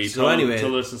 Go on, Mickey. So anyway,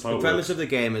 the premise of the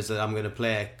game is that I'm going to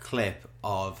play a clip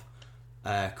of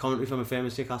commentary from a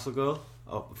famous Newcastle goal,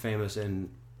 famous in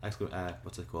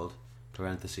what's it called?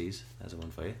 Parentheses. There's a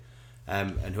one for you.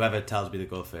 And whoever tells me the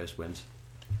goal first wins.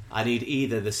 I need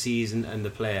either the season and the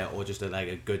player, or just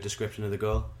a good description of the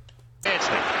goal. It's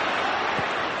parried,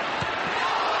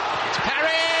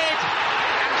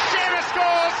 and Shearer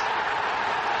scores.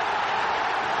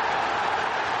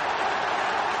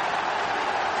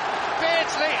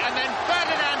 Beardsley, and then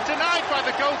Ferdinand denied by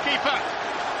the goalkeeper.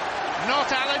 Not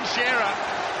Alan Shearer.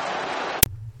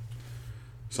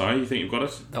 Sorry, you think you've got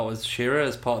it? That was Shearer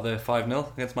as part of the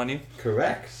 5-0 against Man U.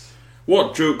 Correct.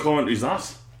 What joke commentary is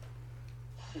that?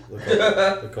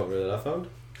 The cover that I found.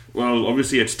 Well,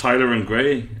 obviously it's Tyler and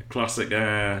Gray, classic.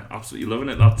 Absolutely loving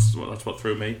it. That's what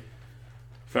threw me.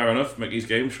 Fair enough. Mickey's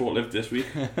game, short-lived this week.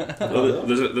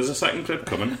 There's a second clip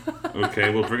coming. Okay,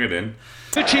 we'll bring it in.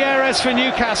 Gutierrez for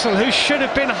Newcastle, who should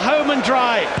have been home and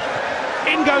dry.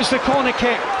 In goes the corner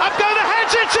kick. Abgoda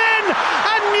heads it in,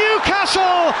 and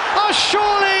Newcastle are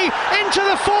surely into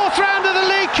the fourth round of the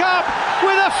League Cup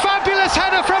with a fabulous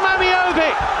header from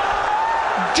Amiobi.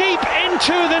 Deep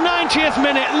into the 90th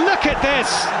minute. Look at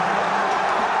this.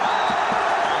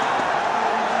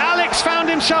 Alex found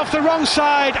himself the wrong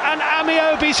side, and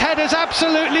Amiobi's header's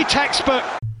absolutely textbook.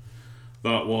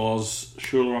 That was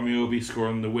Shola Amiobi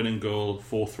scoring the winning goal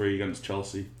 4-3 against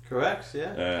Chelsea. Correct,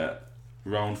 yeah.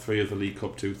 Round 3 of the League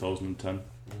Cup 2010.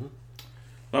 Mm-hmm.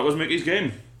 That was Mickey's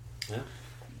game. Yeah.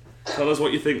 Tell us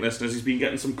what you think, listeners. He's been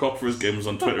getting some cop for his games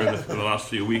on Twitter in the last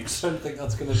few weeks. I don't think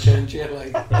that's going to change yet.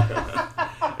 Was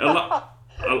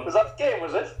that the game,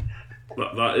 was it?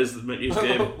 That is Mickey's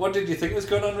game. What did you think was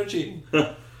going on, Regine?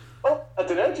 Well, I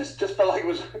don't know, just felt like it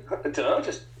was, I don't know,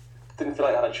 just didn't feel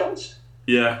like I had a chance.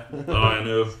 Yeah, I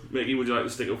know. Mickey, would you like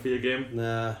to stick up for your game?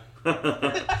 Nah.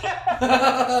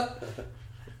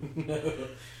 No.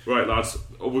 Right, lads,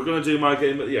 we're going to do my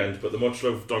game at the end, but the much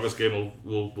loved Doggers game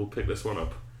will pick this one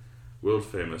up. World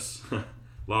famous.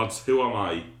 Lads, who am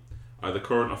I? I'm the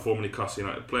current or former Newcastle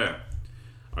United player.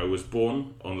 I was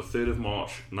born on the 3rd of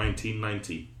March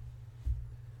 1990.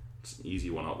 It's an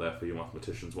easy one out there for you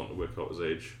mathematicians wanting to work out his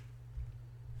age.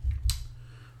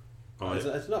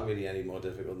 It's not really any more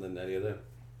difficult than any other.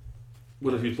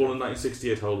 Well, if he was born in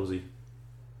 1968, how old was he?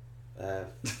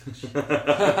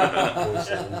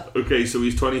 Okay, so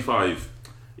he's 25.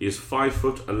 He is 5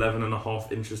 foot 11 and a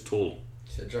half inches tall.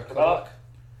 Did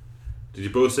you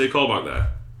both say Colback there?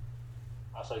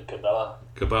 I said Cabela.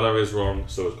 Cabela is wrong,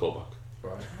 so is Colback.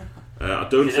 Right. I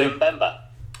don't Is think. it Bemba?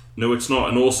 No, it's not.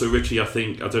 And also, Richie, I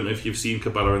don't know if you've seen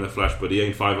Cabela in the flesh, but he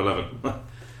ain't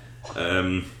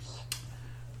 5'11".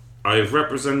 I have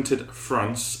represented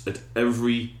France at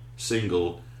every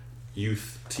single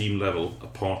youth team level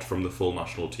apart from the full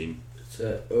national team. It's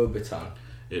Obertan.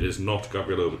 It is not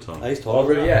Gabriel Obertan. He's tall.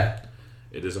 Riviere.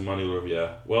 It is Emmanuel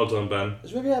Riviere. Well done, Ben.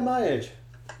 Is Riviere my age?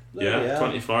 Yeah,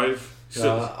 25.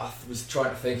 I was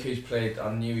trying to think who's played.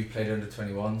 I knew he played under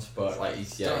 21s, but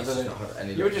he's not had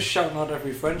any. You were just shouting out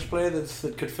every French player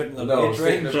that could fit in the age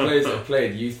range. There's players that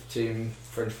played youth team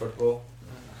French football.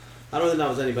 I don't think that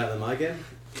was any better than my game.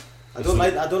 I don't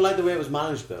like the way it was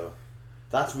managed though.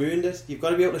 That's ruined it. You've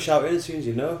got to be able to shout in as soon as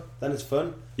you know. Then it's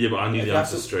fun. Yeah, but I knew the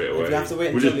answer straight away. If you have to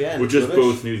wait until the end, we just rubbish.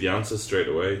 both knew the answer straight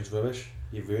away. It's rubbish.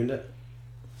 You've ruined it.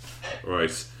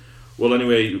 Right. Well,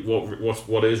 anyway,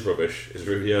 what is rubbish is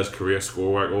Riviere's career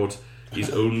score record. He's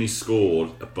only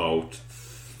scored about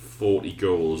 40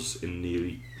 goals in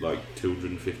nearly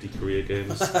 250 career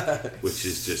games, which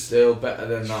is just still better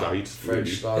than that shite,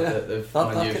 French lad that they've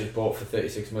Man U just bought for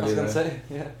 36 million. I was going to say,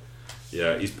 yeah.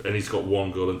 Yeah, he's got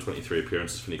 1 goal and 23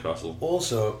 appearances for Newcastle.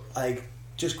 Also,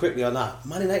 just quickly on that,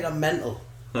 Man United are mental.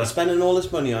 They're spending all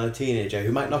this money on a teenager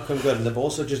who might not come good, and they've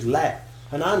also just let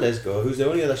Hernandez go, who's the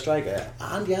only other striker,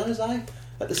 and Januzaj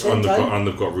at the same time. And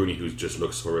they've got Rooney, who just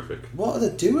looks horrific. What are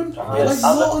they doing? What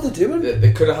are they doing?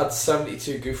 They could have had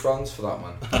 72 Gouffrons for that,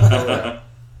 man.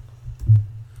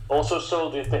 Also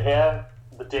sold De Gea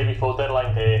the day before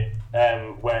deadline day,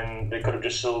 when they could have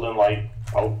just sold him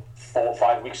 4 or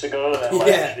 5 weeks ago, and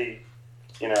then actually,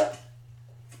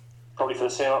 probably for the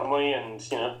same amount of money, and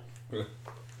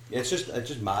Yeah, it's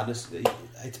just madness.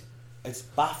 It's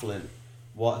baffling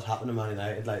what has happened to Man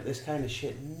United. This kind of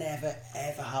shit never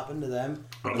ever happened to them.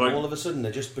 And all of a sudden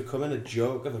they're just becoming a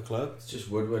joke of a club. It's just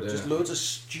Woodward. Just loads of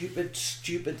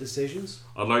stupid decisions.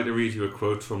 I'd like to read you a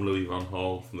quote from Louis van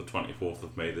Gaal from the 24th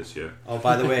of May this year. Oh,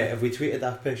 by the way, have we tweeted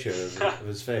that picture of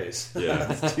his face? Yeah.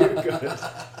 It's too good.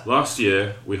 Last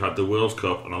year we had the World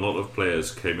Cup and a lot of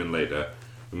players came in later.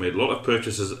 We made a lot of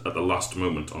purchases at the last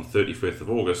moment on 35th of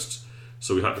August.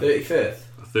 So we had to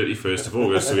 31st of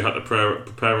August, so we had to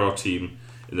prepare our team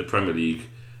in the Premier League,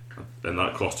 and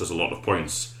that cost us a lot of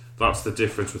points. That's the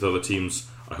difference with other teams.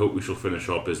 I hope we shall finish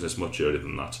our business much earlier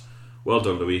than that. Well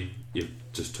done, Louis. You've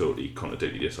just totally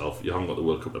contradicted yourself. You haven't got the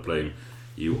World Cup to blame.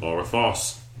 You are a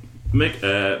farce. Mike,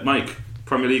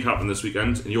 Premier League happened this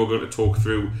weekend, and you're going to talk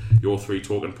through your 3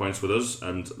 talking points with us,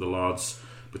 and the lads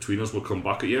between us will come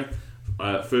back at you.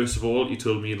 First of all, you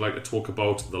told me you'd like to talk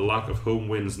about the lack of home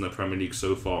wins in the Premier League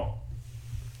so far.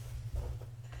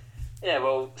 Yeah,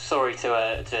 well, sorry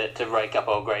to rake up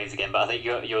old graves again, but I think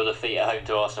your defeat at home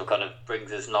to Arsenal kind of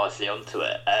brings us nicely onto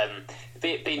it.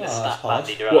 Being the stat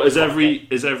bandied around. What is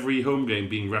every home game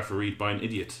being refereed by an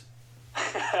idiot?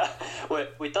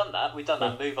 We've done that.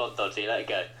 Move on, Dodgy. Let it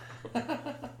go.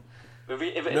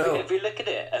 If we look at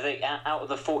it, I think out of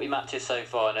the 40 matches so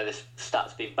far, I know this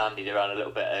stat's been bandied around a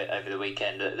little bit over the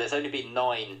weekend. There's only been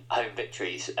 9 home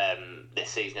victories this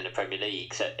season in the Premier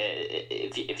League. So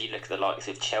if you look at the likes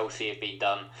of Chelsea have been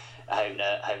done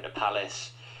home to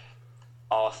Palace,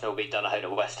 Arsenal have been done at home to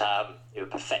West Ham, who are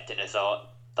perfecting his art,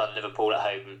 done Liverpool at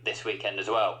home this weekend as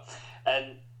well.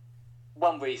 And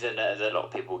one reason that a lot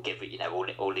of people give,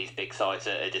 all these big sides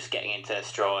are just getting into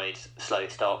stride, slow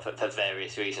start for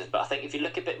various reasons. But I think if you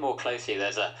look a bit more closely,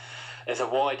 there's a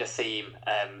wider theme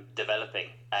developing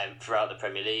throughout the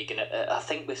Premier League, and I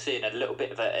think we're seeing a little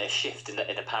bit of a shift in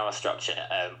the power structure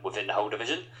within the whole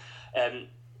division.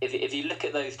 If you look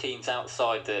at those teams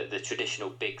outside the traditional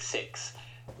big 6,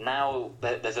 now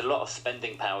there's a lot of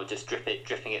spending power just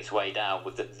dripping its way down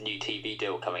with the new TV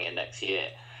deal coming in next year.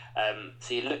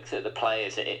 So you looked at the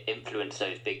players that influence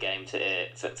those big games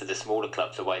for the smaller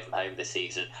clubs away from home this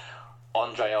season.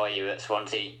 Andre Ayew at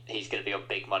Swansea, he's going to be on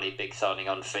big money, big signing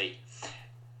on fee.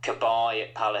 Cabaye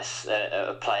at Palace,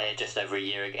 a player just over a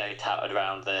year ago touted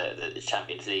around the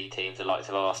Champions League teams, the likes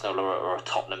of Arsenal or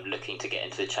Tottenham looking to get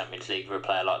into the Champions League for a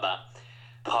player like that.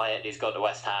 Payet, who's got to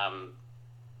West Ham,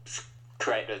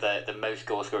 created the most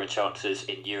goal-scoring chances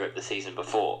in Europe the season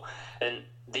before. And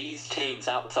these teams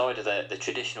outside of the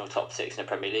traditional top 6 in the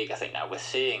Premier League, I think now we're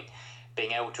seeing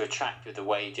being able to attract with the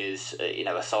wages,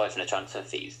 aside from the transfer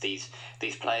fees, these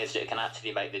players that can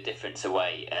actually make the difference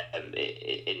away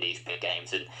in these big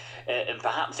games, and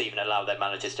perhaps even allow their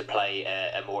managers to play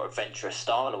a more adventurous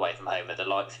style away from home, at the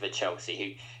likes of a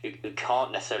Chelsea who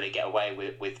can't necessarily get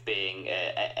away with being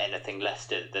anything less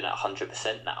than at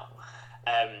 100% now.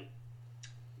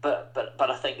 But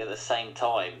I think at the same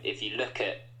time, if you look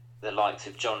at the likes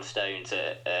of John Stones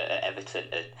at Everton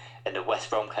and the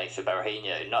West Brom case for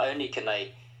Berahino, not only can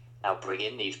they now bring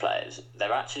in these players,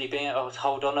 they're actually being able to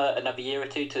hold on another year or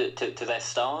two to their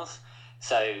stars.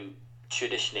 So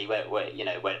traditionally, when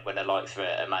the likes of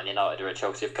a Man United or a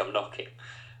Chelsea have come knocking,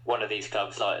 one of these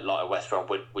clubs like a West Brom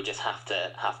would just have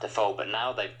to fold. But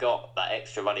now they've got that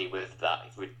extra money with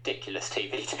that ridiculous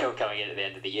TV deal coming in at the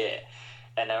end of the year.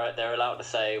 And they're allowed to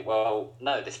say, well,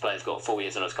 no, this player's got 4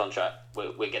 years on his contract,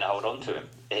 we're going to hold on to him.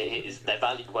 Their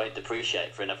value won't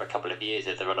depreciate for another couple of years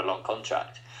if they're on a long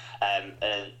contract.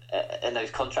 And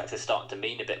those contracts are starting to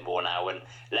mean a bit more now, and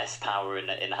less power in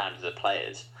the hands of the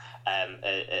players. And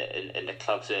the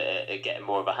clubs are getting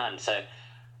more of a hand. So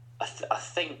I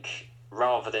think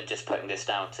rather than just putting this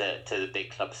down to the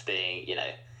big clubs being,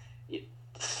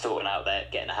 sorting out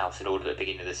getting a house in order at the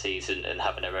beginning of the season and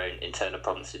having their own internal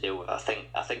problems to deal with, I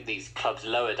think these clubs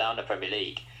lower down the Premier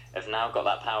League have now got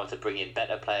that power to bring in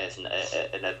better players and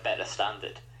a better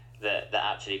standard. that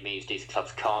actually means these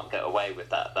clubs can't get away with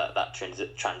that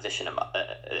transition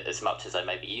as much as they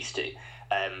maybe used to.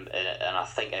 And I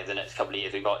think over the next couple of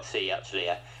years we might see actually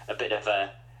a bit of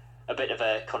a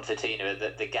concertina,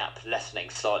 the gap lessening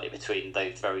slightly between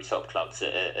those very top clubs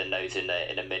and those in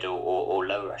the middle or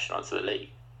lower echelons of the league.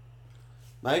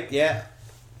 Mike, yeah,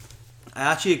 I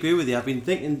actually agree with you. I've been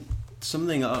thinking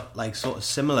something like sort of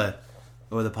similar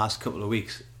over the past couple of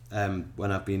weeks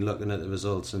when I've been looking at the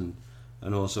results and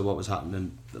also what was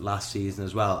happening the last season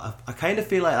as well. I kind of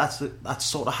feel like that's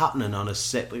sort of happening on a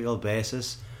cyclical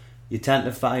basis. You tend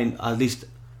to find, at least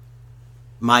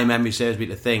my memory serves me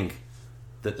to think,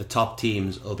 that the top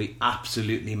teams will be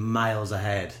absolutely miles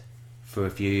ahead for a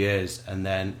few years, and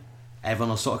then everyone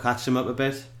will sort of catch them up a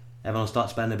bit. Everyone will start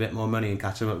spending a bit more money and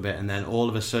catch them up a bit, and then all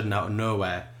of a sudden, out of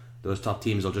nowhere, those top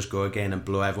teams will just go again and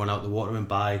blow everyone out the water and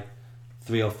buy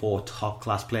 3 or 4 top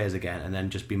class players again, and then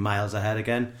just be miles ahead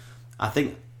again. I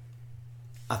think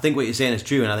what you're saying is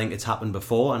true, and I think it's happened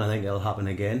before, and I think it'll happen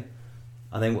again.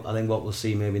 I think what we'll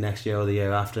see maybe next year or the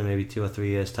year after, maybe 2 or 3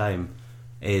 years time,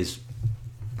 is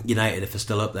United, if they're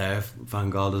still up there, if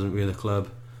Van Gaal doesn't rule the club,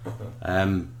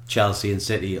 Chelsea and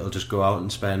City will just go out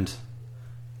and spend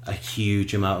a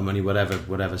huge amount of money,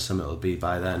 whatever sum it'll be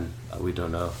by then, we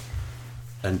don't know,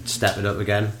 and step it up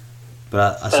again.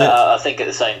 But I think at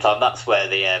the same time that's where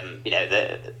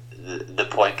the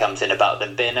point comes in about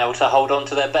them being able to hold on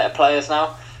to their better players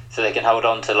now, so they can hold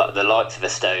on to the likes of the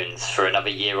Stones for another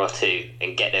year or two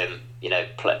and get them,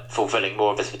 fulfilling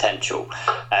more of his potential,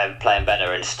 playing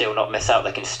better, and still not miss out.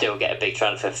 They can still get a big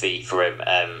transfer fee for him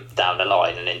down the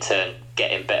line, and in turn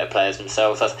getting better players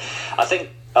themselves. I think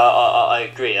I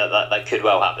agree that could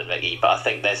well happen, Mickey. But I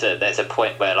think there's a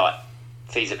point where, like,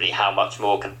 feasibly, how much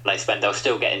more can they spend? They'll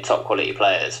still get in top quality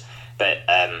players, but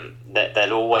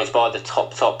they'll always buy the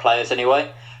top players anyway.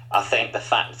 I think the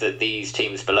fact that these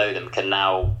teams below them can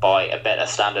now buy a better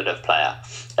standard of player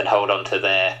and hold on to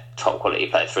their top quality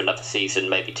players for another season,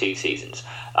 maybe 2 seasons,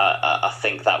 I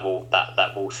think that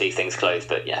will see things close.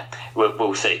 But yeah,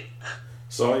 we'll see.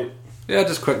 So yeah,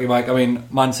 just quickly, Mike. I mean,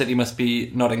 Man City must be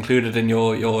not included in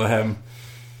your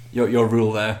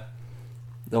rule there.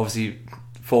 Obviously,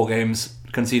 4 games,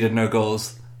 conceded no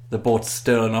goals. The boat's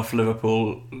still enough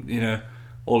Liverpool.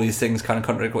 All these things kind of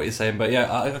contradict what you're saying. But yeah,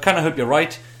 I kind of hope you're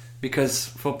right, because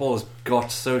football has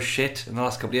got so shit in the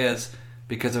last couple of years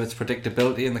because of its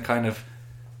predictability and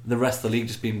the rest of the league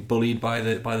just being bullied by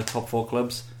the top 4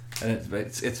 clubs, and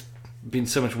it's been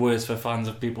so much worse for fans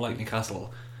of people like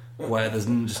Newcastle, where there's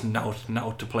just now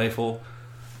to play for.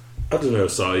 I don't know,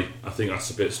 Si. I think that's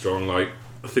a bit strong. Like,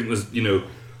 I think there's,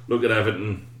 look at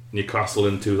Everton, Newcastle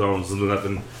in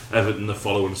 2011, Everton the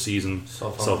following season,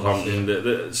 Southampton,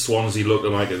 the Swansea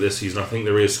looking like it this season. I think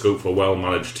there is scope for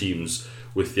well-managed teams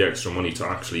with the extra money to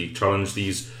actually challenge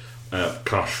these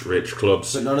cash-rich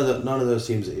clubs. But none of those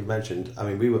teams that you mentioned, I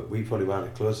mean, we probably weren't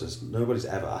the closest. Nobody's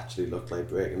ever actually looked like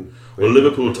breaking. Well,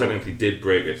 Liverpool technically did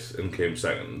break it and came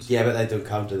second. Yeah, but they don't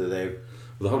count to the. They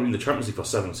haven't been in the Champions League for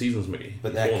 7 seasons, Mickey.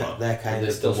 But they're kind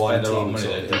of the one team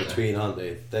sort of in between, aren't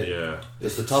they? Yeah.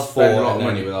 There's the top 4. Spend a lot of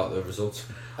money without the results.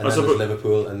 And then there's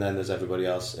Liverpool, and then there's everybody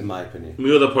else, in my opinion.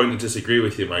 The other point to disagree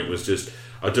with you, Mike, was just,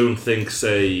 I don't think,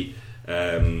 say,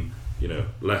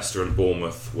 Leicester and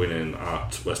Bournemouth winning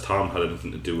at West Ham had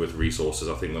anything to do with resources.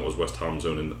 I think that was West Ham's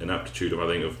own ineptitude. I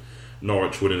think of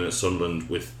Norwich winning at Sunderland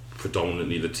with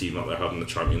predominantly the team that they had in the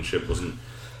Championship wasn't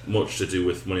much to do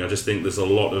with money. I just think there's a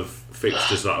lot of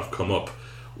fixtures that have come up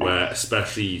where,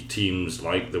 especially teams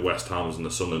like the West Hams and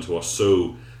the Sunderland, who are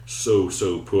so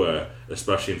poor,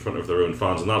 especially in front of their own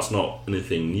fans, and that's not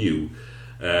anything new.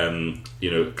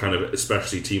 Kind of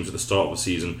especially teams at the start of the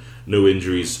season, no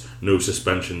injuries, no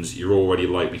suspensions, you're already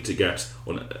likely to get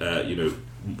on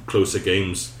closer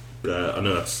games. I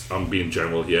know I'm being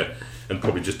general here and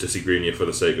probably just disagreeing with you for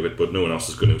the sake of it, but no one else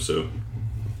is going to, so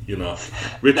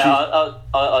Richie? No,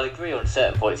 I agree on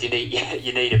certain points. You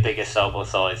need a bigger sample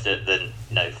size than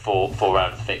 4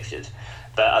 round of fixtures,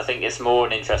 but I think it's more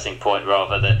an interesting point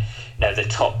rather than the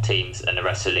top teams and the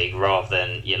rest of the league, rather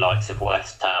than your likes of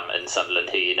West Ham and Sunderland,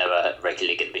 who are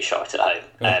regularly going to be shite at home.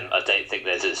 I don't think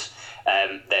there's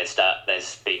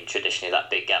been traditionally that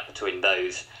big gap between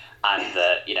those and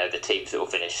the teams that will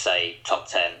finish, say, top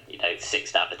 10,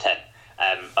 6 out of 10.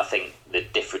 I think the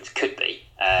difference could be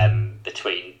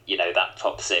between that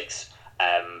top 6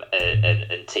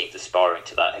 and teams aspiring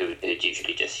to that who'd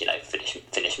usually just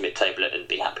finish mid-table and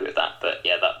be happy with that. But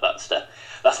yeah,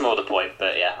 that's more the point.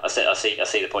 But yeah, I see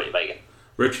the point you're making.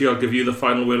 Richie, I'll give you the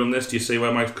final word on this. Do you see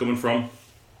where Mike's coming from?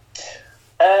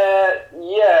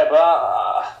 Yeah,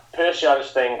 but personally, I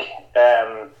just think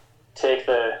take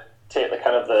the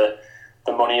kind of the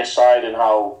the money aside and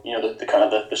how the kind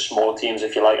of the smaller teams,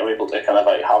 if you like, are able to kind of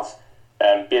like have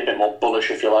be a bit more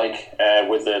bullish, if you like,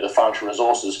 with the financial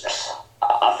resources.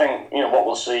 I think what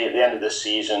we'll see at the end of this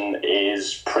season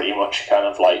is pretty much kind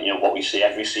of like what we see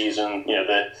every season.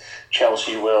 The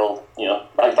Chelsea will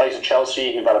like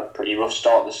Chelsea, who've had a pretty rough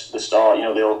start. The start,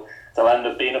 they'll end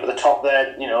up being up at the top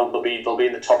there. They'll be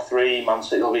in the top three. Man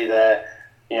City will be there.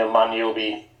 Man U will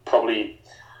be probably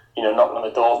knocking on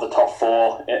the door of the top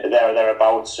four there or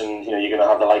thereabouts, and you're going to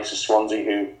have the likes of Swansea,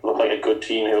 who look like a good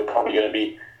team, who are probably going to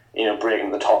be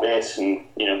breaking the top 8. And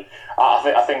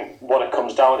I think what it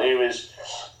comes down to is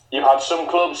you've had some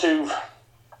clubs who've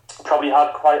probably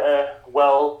had quite a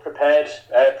well prepared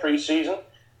pre-season,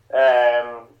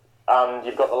 and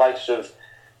you've got the likes of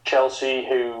Chelsea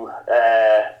who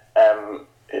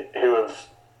have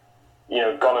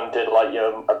gone and did like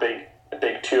a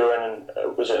big tour in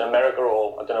was it in America,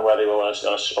 or I don't know where they were, or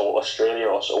Australia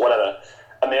or whatever.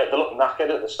 And they look knackered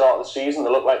at the start of the season.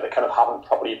 They look like they kind of haven't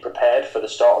properly prepared for the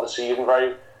start of the season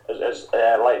like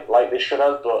they should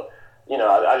have. But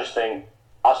I just think,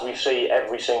 as we see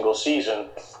every single season,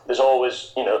 there's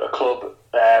always a club,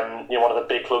 one of the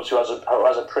big clubs who has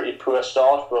a pretty poor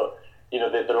start. But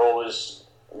they're always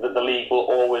the league will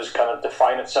always kind of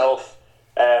define itself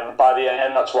by the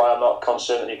end. That's why I'm not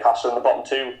concerned that Newcastle in the bottom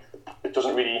two. It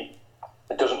doesn't really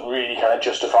kind of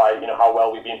justify how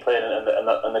well we've been playing and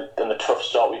the tough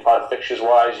start we've had fixtures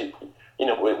wise. We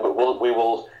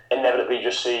will inevitably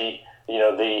just see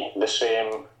the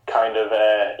same kind of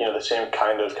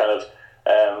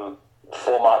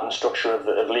format and structure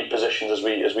of league positions as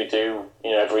we do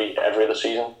every other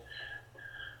season.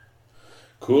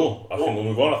 Cool. I think we'll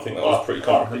move on. I think that was pretty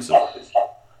comprehensive.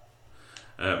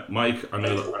 Mike, I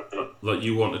know that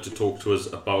you wanted to talk to us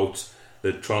about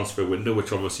the transfer window,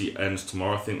 which obviously ends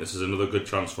tomorrow. I think this is another good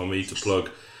chance for me to plug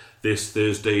this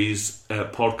Thursday's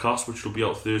podcast, which will be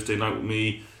out Thursday night with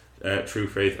me, True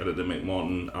Faith editor Mick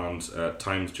Martin, and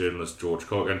Times journalist George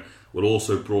Corgan. We'll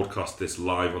also broadcast this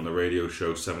live on the radio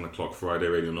show, 7 o'clock Friday,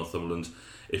 Radio Northumberland.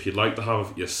 If you'd like to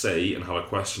have your say and have a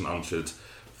question answered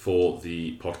for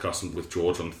the podcast with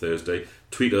George on Thursday,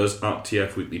 tweet us at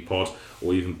TFWeeklyPod,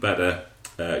 or even better,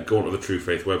 go onto the True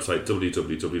Faith website,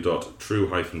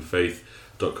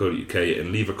 www.true-faith.co.uk,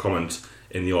 and leave a comment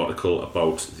in the article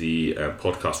about the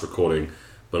podcast recording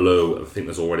below. I think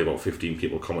there's already about 15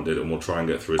 people commented, and we'll try and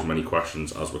get through as many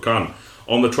questions as we can.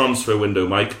 On the transfer window,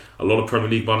 Mike, a lot of Premier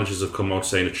League managers have come out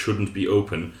saying it shouldn't be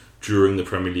open during the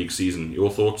Premier League season. Your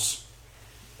thoughts?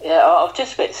 Yeah, I'm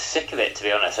just a bit sick of it, to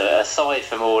be honest. Aside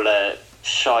from all the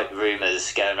shite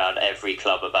rumours going around every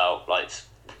club about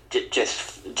just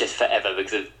forever,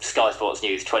 because of Sky Sports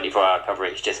News 24-hour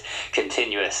coverage, just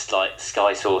continuous, like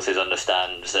Sky Sources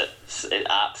understands that it's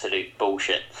absolute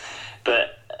bullshit.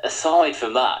 But aside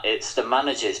from that, it's the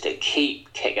managers that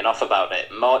keep kicking off about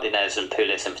it, Martinez and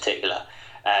Pulis in particular,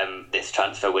 this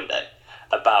transfer window,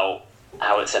 about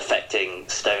how it's affecting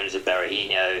Stones and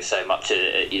Berahino so much.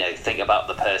 Think about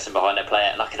the person behind the player,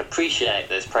 and I can appreciate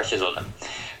there's pressures on them,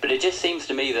 but it just seems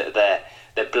to me that they're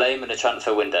blaming the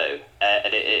transfer window,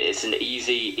 and it's an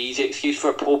easy excuse for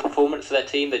a poor performance for their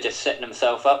team. They're just setting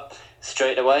themselves up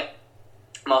straight away.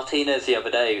 Martinez the other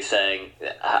day was saying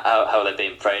how they're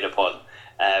being preyed upon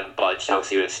by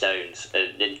Chelsea with Stones,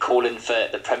 and calling for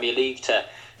the Premier League to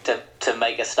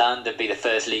make a stand and be the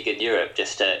first league in Europe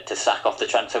just to sack off the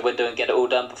transfer window and get it all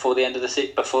done before the end of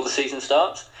before the season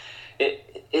starts.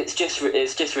 It's just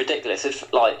ridiculous. It's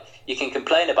like, you can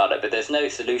complain about it, but there's no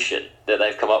solution that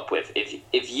they've come up with.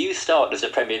 If you start as a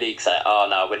Premier League say, oh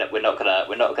no, we're not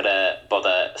gonna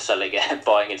bother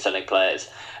buying and selling players,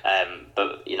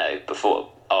 but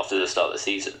after the start of the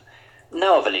season,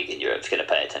 no other league in Europe is going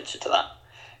to pay attention to that.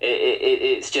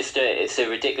 It's a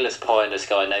ridiculous pie in the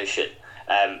sky notion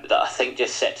that I think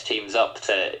just sets teams up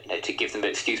to give them an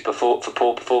excuse for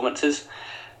poor performances.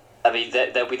 I mean,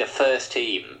 they'll be the first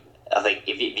team. I think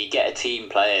if you get a team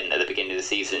playing at the beginning of the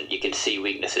season, you can see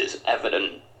weaknesses.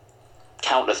 Everton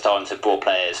countless times have brought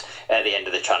players at the end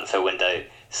of the transfer window,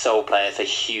 sold players for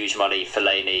huge money.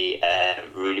 Fellaini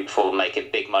really before making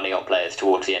big money on players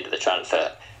towards the end of the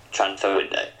transfer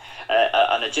window,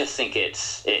 and I just think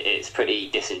it's pretty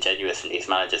disingenuous from these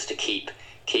managers to keep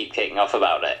kicking off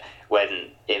about it,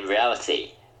 when in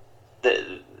reality,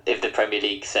 if the Premier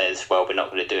League says, well, we're not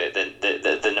going to do it, then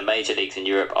the major leagues in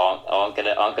Europe aren't going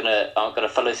to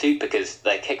follow suit, because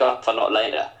they kick off a lot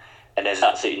later, and there's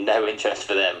absolutely no interest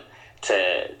for them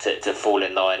to fall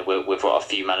in line with what a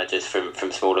few managers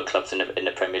from smaller clubs in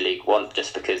the Premier League want,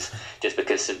 just because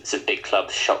some big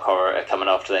clubs, shock horror, are coming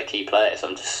after their key players.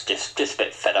 I'm just a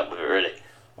bit fed up with it, really.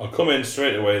 I'll come in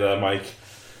straight away there, Mike.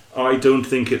 I don't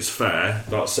think it's fair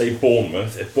that, say,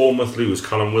 Bournemouth, if Bournemouth lose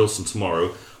Callum Wilson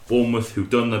tomorrow, Bournemouth, who've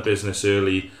done their business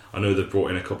early, I know they've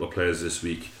brought in a couple of players this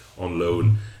week on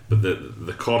loan, but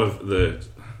the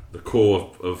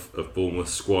core of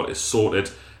Bournemouth's squad is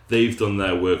sorted. They've done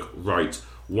their work right.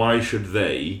 Why should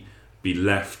they be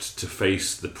left to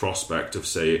face the prospect of,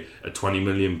 say, a 20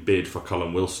 million bid for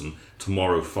Callum Wilson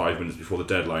tomorrow, 5 minutes before the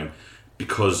deadline,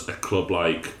 because a club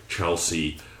like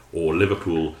Chelsea or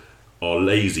Liverpool are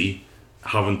lazy,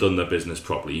 haven't done their business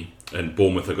properly, and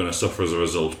Bournemouth are going to suffer as a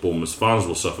result. Bournemouth fans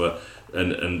will suffer,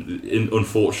 and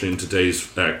unfortunately in today's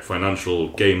financial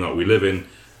game that we live in,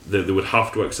 they would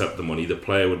have to accept the money. The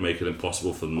player would make it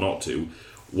impossible for them not to.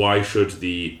 Why should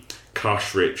the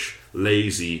cash-rich,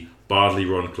 lazy, badly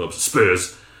run clubs,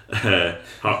 Spurs,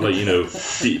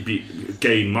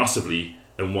 gain massively,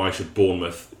 and why should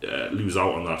Bournemouth lose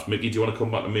out on that? Mickey, do you want to come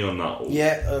back to me on that?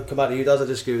 Yeah, I'll come back to you, Daz. I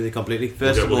disagree with you completely.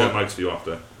 First we'll of all, get Mike's view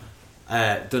after.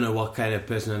 Don't know what kind of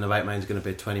person in the right mind is going to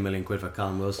pay 20 million quid for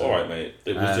Callum Wilson. Alright, mate.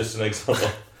 It was just an example.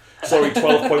 Sorry,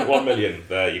 12.1 million.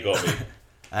 There, you got me.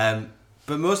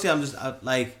 But mostly I'm just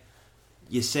like,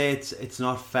 you say it's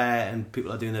not fair and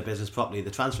people are doing their business properly.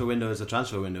 The transfer window is a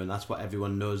transfer window, and that's what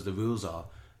everyone knows the rules are.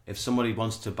 If somebody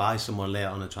wants to buy someone later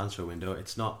on a transfer window,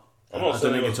 it's not. I don't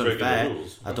think it's unfair.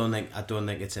 I don't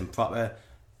think it's improper.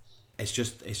 It's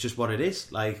just what it is.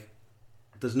 Like,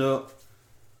 there's no.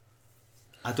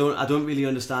 I don't really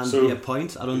understand your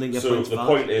point. I don't think your point's valid.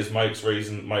 The point is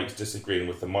Mike's disagreeing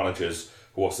with the managers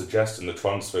who are suggesting the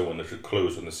transfer window should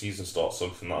close when the season starts.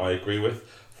 Something that I agree with.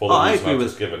 I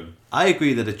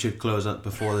agree that it should close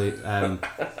before the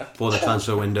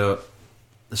transfer window.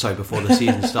 Sorry, before the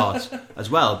season starts as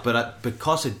well. But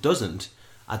because it doesn't,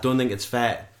 I don't think it's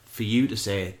fair for you to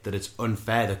say that it's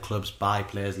unfair that clubs buy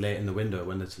players late in the window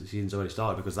when the season's already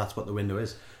started, because that's what the window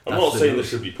is. I'm not saying they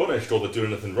should be punished or they're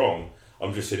doing anything wrong.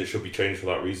 I'm just saying it should be changed for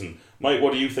that reason. Mike,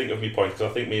 what do you think of me point?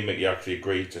 Because I think me and Mickey actually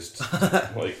agree.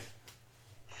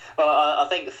 Well, I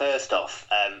think first off,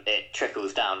 it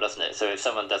trickles down, doesn't it? So if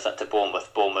someone does that to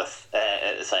Bournemouth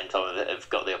at the same time have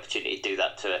got the opportunity to do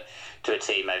that to a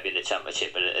team maybe in the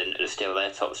Championship and still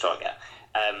their top striker.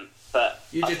 But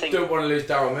you just don't want to lose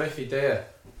Daryl Murphy, do you?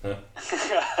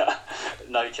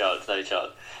 No chance.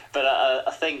 But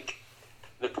I think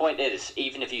the point is,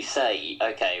 even if you say,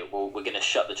 okay, well, we're going to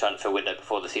shut the transfer window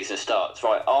before the season starts,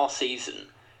 right? Our season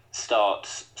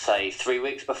starts, say, 3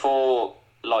 weeks before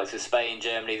likes of Spain,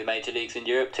 Germany, the major leagues in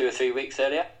Europe, 2 or 3 weeks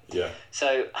earlier. Yeah.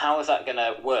 So how is that going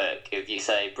to work if you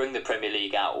say bring the Premier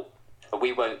League out,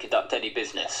 we won't conduct any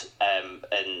business,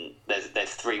 and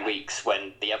there's 3 weeks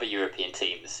when the other European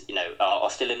teams, are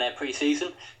still in their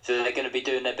pre-season, so they're going to be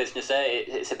doing their business there.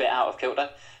 It's a bit out of kilter.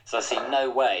 So I see no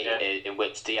way in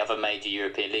which the other major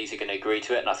European leagues are going to agree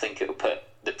to it, and I think it will put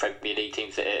the Premier League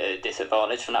teams at a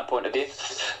disadvantage from that point of view.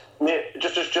 Yeah,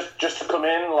 just to come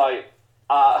in,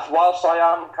 whilst I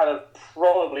am kind of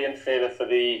probably in favour for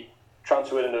the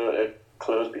transfer window to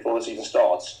close before the season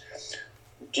starts,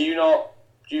 do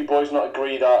you boys not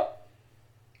agree that,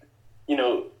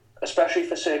 especially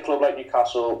for, say, a club like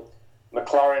Newcastle,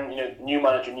 McLaren, new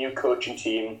manager, new coaching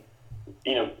team,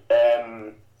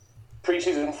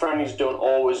 pre-season friendlies don't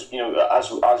always,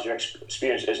 as your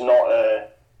experience is not a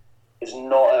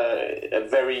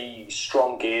very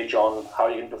strong gauge on how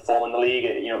you can perform in the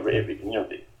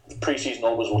league. Pre-season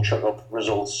always will chuck up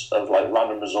results of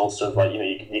random results of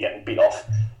you're getting beat off,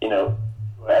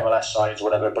 MLS sides or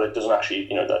whatever, but it doesn't actually,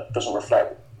 that doesn't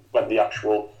reflect the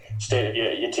actual state of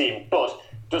your team. But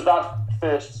does that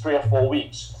first 3 or 4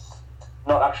 weeks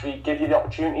not actually give you the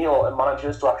opportunity or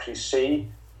managers to actually see,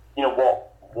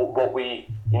 what we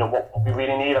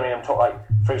really need? I mean, I'm talking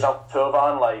for example,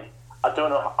 Tovan. I don't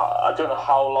know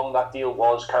how long that deal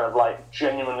was kind of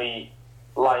genuinely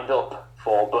lined up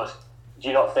for, but do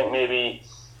you not think maybe,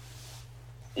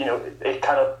 it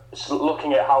kind of,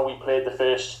 looking at how we played the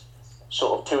first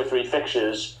sort of 2 or 3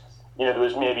 fixtures, there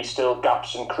was maybe still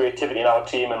gaps in creativity in our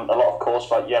team, and a lot of course,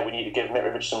 we need to give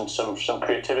Mitrovic some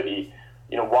creativity.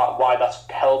 Why that's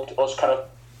helped us kind of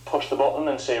push the button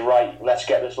and say, right, let's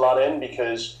get this lad in,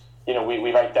 because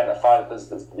we've identified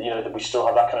that we still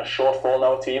have that kind of shortfall in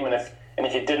our team, and if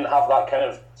you didn't have that kind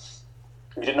of,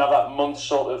 if you didn't have that month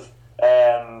sort of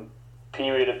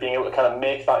period of being able to kind of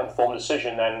make that informed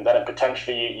decision, then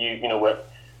potentially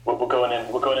we're going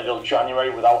until January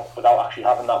without actually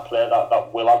having that player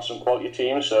that will add some quality to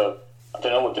team. So I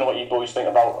don't know what you boys think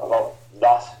about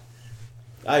that.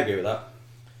 I agree with that.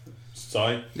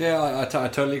 Sorry. Yeah, I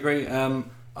totally agree. I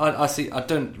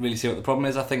don't really see what the problem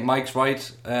is. I think Mike's right.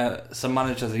 Some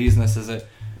managers are using this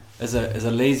as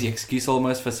a lazy excuse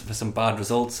almost for some bad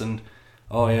results, and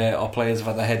oh yeah, our players have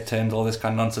had their head turned, all this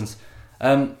kind of nonsense.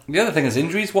 The other thing is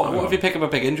injuries. What if you pick up a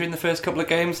big injury in the first couple of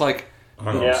games? Like,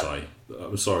 hang on,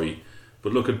 I'm sorry,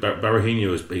 but look at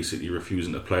Berahino is basically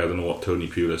refusing to play. I don't know what Tony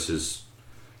Pulis is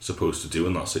supposed to do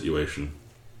in that situation.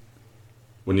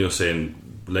 When you're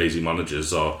saying lazy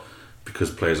managers are because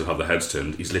players have had their heads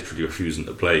turned, he's literally refusing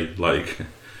to play, like,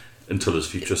 until his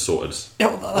future's sorted.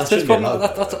 Yeah, well, that's his problem.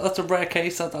 That's a rare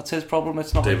case. That's his problem.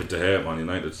 It's not David De Gea at Man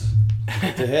United.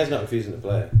 De Gea's not refusing to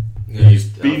play. Yeah, he's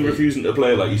been refusing to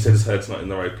play. Like, he said his head's not in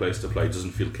the right place to play.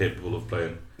 Doesn't feel capable of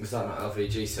playing. Was that not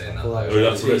LVG saying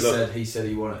that? He said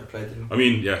he wanted to play, didn't he? I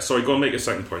mean, yeah. Sorry, go and make a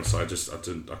second point. So I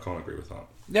can't agree with that.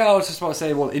 Yeah, I was just about to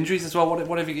say, well, injuries as well.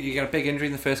 What if you get a big injury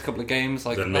in the first couple of games?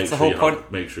 Like, then that's the whole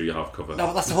point. Make sure you have cover. No,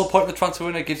 but that's the whole point of the transfer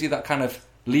window. It gives you that kind of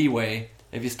leeway.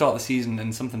 If you start the season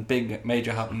and something big,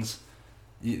 major happens,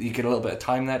 you get a little bit of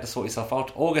time there to sort yourself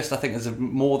out. August, I think, is a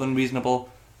more than reasonable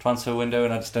transfer window,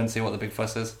 and I just don't see what the big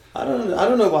fuss is. I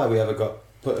don't know why we ever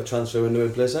put a transfer window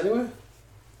in place anyway.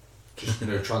 Just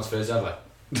no transfers ever.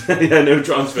 Yeah, no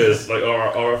transfers, like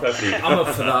RFF League. I'm up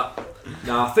for that.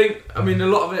 No, I mean a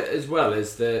lot of it as well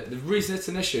is the reason it's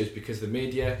an issue is because the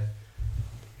media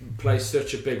plays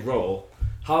such a big role.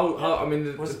 I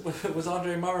mean, was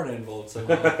Andre Mariner involved? So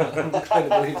I'm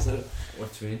kind of believe so.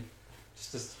 What do you mean?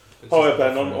 Oh yeah,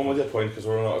 Ben, on with your point because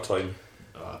we're running out of time.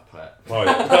 Oh,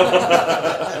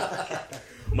 yeah.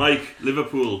 Mike,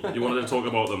 Liverpool, you wanted to talk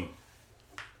about them?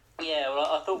 Yeah, well,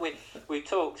 I thought we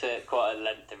talked at quite a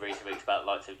length in recent weeks about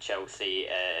the likes of Chelsea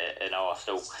and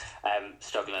Arsenal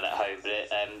struggling at home,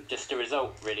 but just the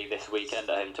result really this weekend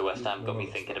at home to West Ham got me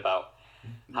thinking about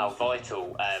how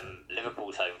vital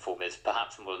Liverpool's home form is,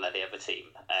 perhaps more than any other team,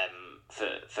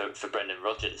 for Brendan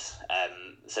Rodgers.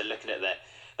 So looking at that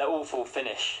awful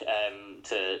finish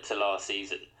to last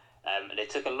season. And it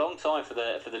took a long time for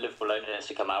the Liverpool owners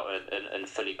to come out and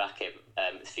fully back him.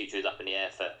 His future was up in the air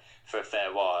for a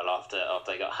fair while after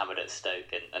they got hammered at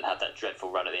Stoke and had that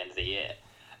dreadful run at the end of the year.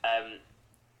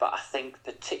 But I think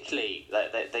particularly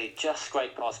they just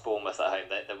scraped past Bournemouth at home.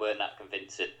 They weren't that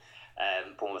convincing.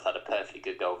 Bournemouth had a perfectly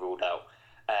good goal ruled out.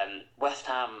 West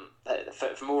Ham,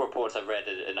 from all reports I've read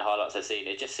and the highlights I've seen,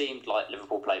 it just seemed like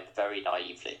Liverpool played very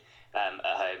naively at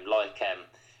home,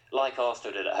 like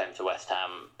Arsenal did at home to West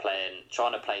Ham,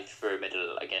 trying to play through a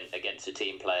middle against a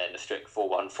team playing a strict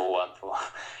 4-1-4-1,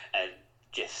 and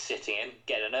just sitting in,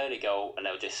 getting an early goal, and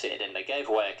they were just sitting in. They gave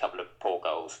away a couple of poor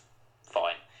goals,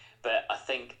 fine. But I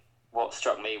think what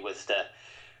struck me was the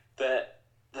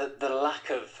lack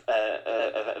of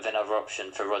another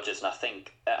option for Rodgers, and I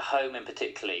think at home in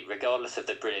particularly, regardless of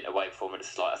the brilliant away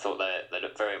performance, I thought they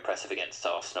looked very impressive against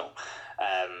Arsenal.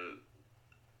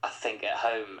 I think at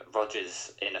home,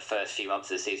 Rodgers in the first few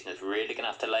months of the season is really going to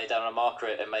have to lay down a marker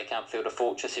and make Anfield a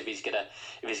fortress if he's gonna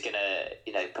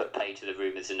put pay to the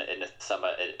rumours in the summer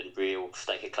and real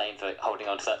stake a claim for holding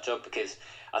on to that job, because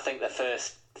I think the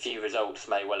first few results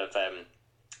may well have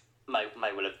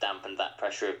dampened that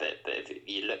pressure a bit. But if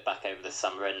you look back over the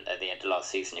summer and at the end of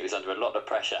last season, he was under a lot of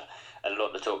pressure and a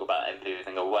lot to talk about him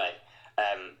moving away.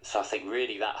 So I think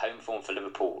really that home form for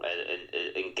Liverpool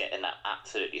and getting that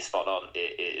absolutely spot on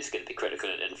is going to be critical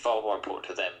and far more important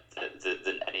to them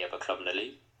than any other club in the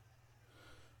league.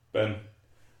 Ben,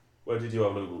 where did you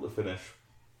have Liverpool to finish?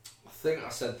 I think I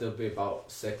said they'll be about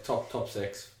top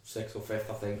sixth or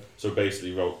fifth, I think. So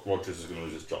basically Rodgers is going to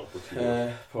lose his job.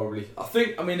 Probably.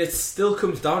 I mean it still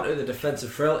comes down to the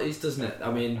defensive frailties, doesn't it?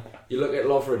 I mean, you look at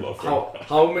Lovren.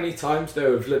 How many times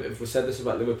though if we said this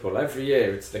about Liverpool, every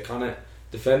year it's the kind of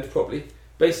defend properly.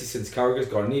 Basically since Carragher's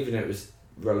gone, and even it was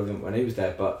relevant when he was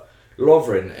there, but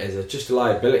Lovren is just a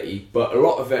liability. But a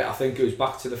lot of it I think goes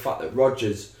back to the fact that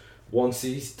Rodgers wants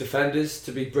these defenders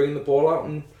to be bringing the ball out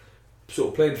and sort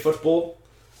of playing football.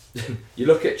 You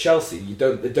look at Chelsea,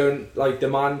 they don't like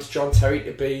demand John Terry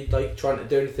to be like trying to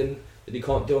do anything that he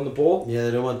can't do on the ball. Yeah,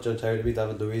 they don't want John Terry to be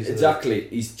David Luiz. Exactly,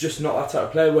 he's just not that type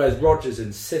of player. Whereas Rodgers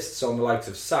insists on the likes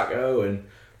of Sakho and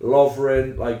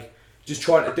Lovren, like just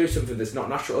trying to do something that's not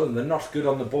natural, and they're not good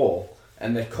on the ball,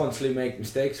 and they constantly make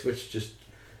mistakes which just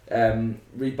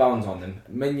rebounds on them.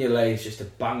 Mignolet is just a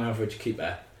bang average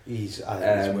keeper. I think he's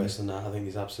worse than that. I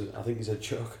think he's a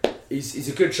joke. He's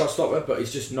a good shot stopper, but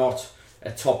he's just not a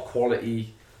top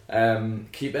quality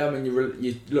keeper. I mean,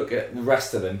 you look at the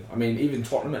rest of them. I mean, even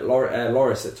Tottenham at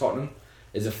Lloris at Tottenham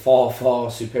is a far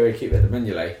superior keeper than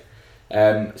Mignolet.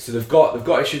 So they've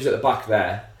got issues at the back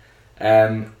there,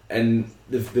 and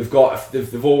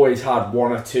they've always had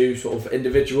one or two sort of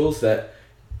individuals that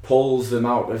pulls them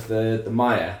out of the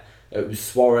mire. It was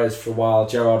Suarez for a while,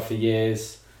 Gerrard for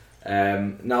years.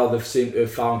 Now they've seemed to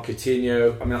have found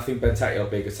Coutinho. I mean, I think Benteke will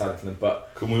be a good sign for them. But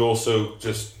can we also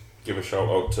just give a shout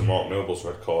out to Mark Noble's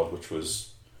red card, which was.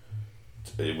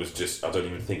 It was just, I don't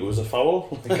even think it was a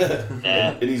foul.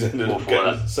 And he's ended up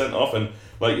getting sent off. And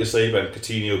like you say, Ben,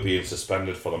 Coutinho being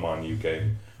suspended for the Man U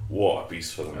game. What a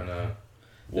beast for them. I know.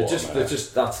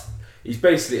 He's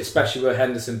basically, especially with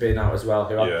Henderson being out as well,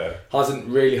 who hasn't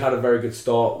really had a very good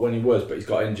start when he was, but he's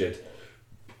got injured.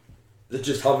 They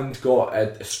just haven't got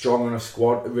a strong enough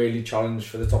squad to really challenge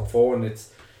for the top four, and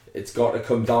it's got to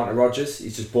come down to Rodgers.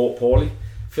 He's just bought poorly.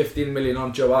 15 million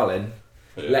on Joe Allen.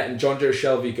 Letting John Joe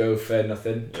Shelby go for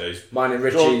nothing. Mine and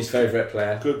Richie's favourite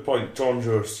player. Good point. John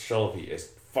Joe Shelby is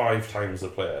 5 times the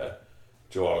player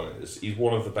Joe Allen is. He's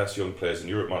one of the best young players in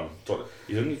Europe, man.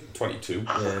 He's only 22.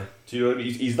 Yeah. Do you know what I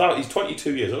mean? He's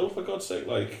 22 years old, for God's sake.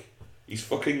 Like, he's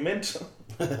fucking mint.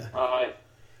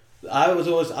 I've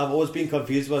always been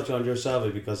confused about John Joe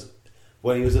Shelby because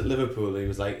when he was at Liverpool, he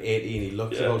was like 18. He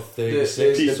looked about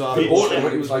 36. He was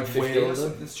like 50 or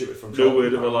something stupid from. No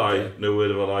word of a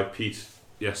lie. Pete,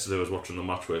 yesterday I was watching the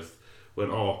match with,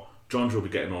 went, John Joe will be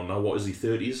getting on now. What is he,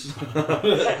 30s?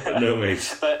 No,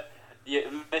 mate. But you're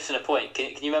missing a point.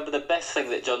 Can you remember the best thing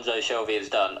that John Joe Shelby has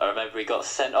done? I remember he got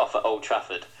sent off at Old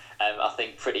Trafford. I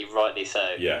think pretty rightly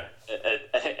so. Yeah.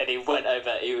 And he went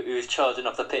over, he was charging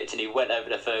off the pitch and he went over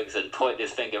to Ferguson, pointed his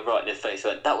finger right in his face,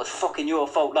 went, "That was fucking your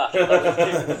fault, lad."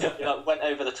 Went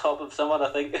over the top of someone,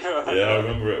 I think. Yeah, I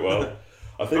remember it well.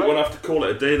 I think we'll have to call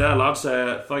it a day there, lads.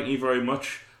 Thank you very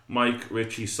much, Mike,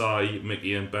 Richie, Si,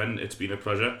 Mickey and Ben. It's been a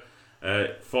pleasure.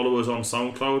 Follow us on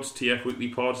SoundCloud, TF Weekly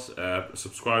Pod.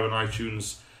 Subscribe on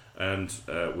iTunes, and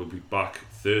we'll be back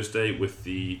Thursday with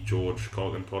the George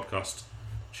Colgan podcast.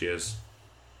 Cheers.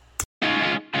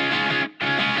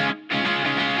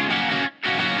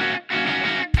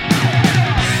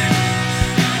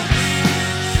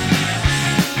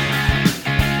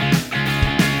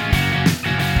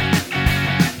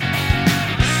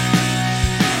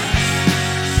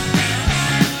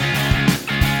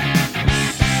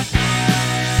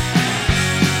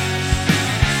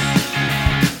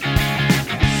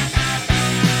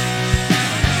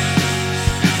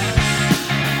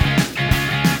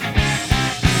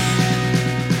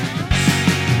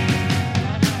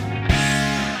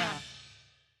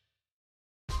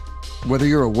 Whether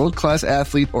you're a world-class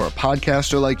athlete or a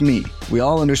podcaster like me, we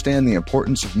all understand the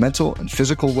importance of mental and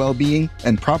physical well-being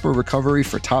and proper recovery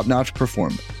for top-notch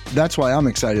performance. That's why I'm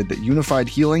excited that Unified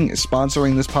Healing is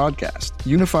sponsoring this podcast.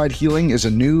 Unified Healing is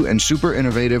a new and super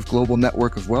innovative global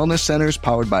network of wellness centers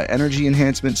powered by Energy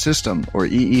Enhancement System, or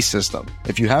EE System.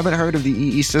 If you haven't heard of the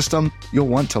EE System, you'll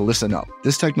want to listen up.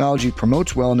 This technology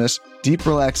promotes wellness, deep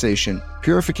relaxation,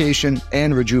 purification,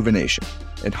 and rejuvenation.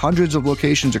 In hundreds of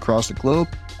locations across the globe,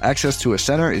 access to a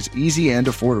center is easy and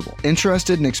affordable.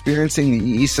 Interested in experiencing the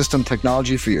EE System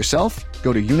technology for yourself?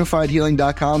 Go to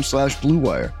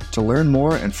unifiedhealing.com/bluewire to learn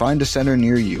more and find a center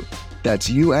near you. That's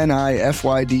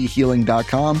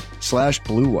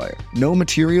unifydhealing.com/bluewire. No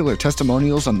material or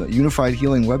testimonials on the Unified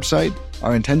Healing website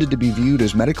are intended to be viewed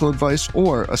as medical advice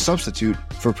or a substitute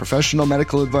for professional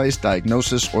medical advice,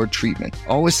 diagnosis, or treatment.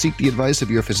 Always seek the advice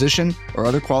of your physician or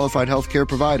other qualified healthcare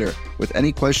provider with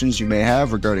any questions you may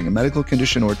have regarding a medical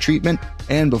condition or treatment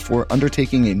and before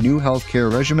undertaking a new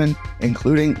healthcare regimen,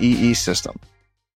 including EE System.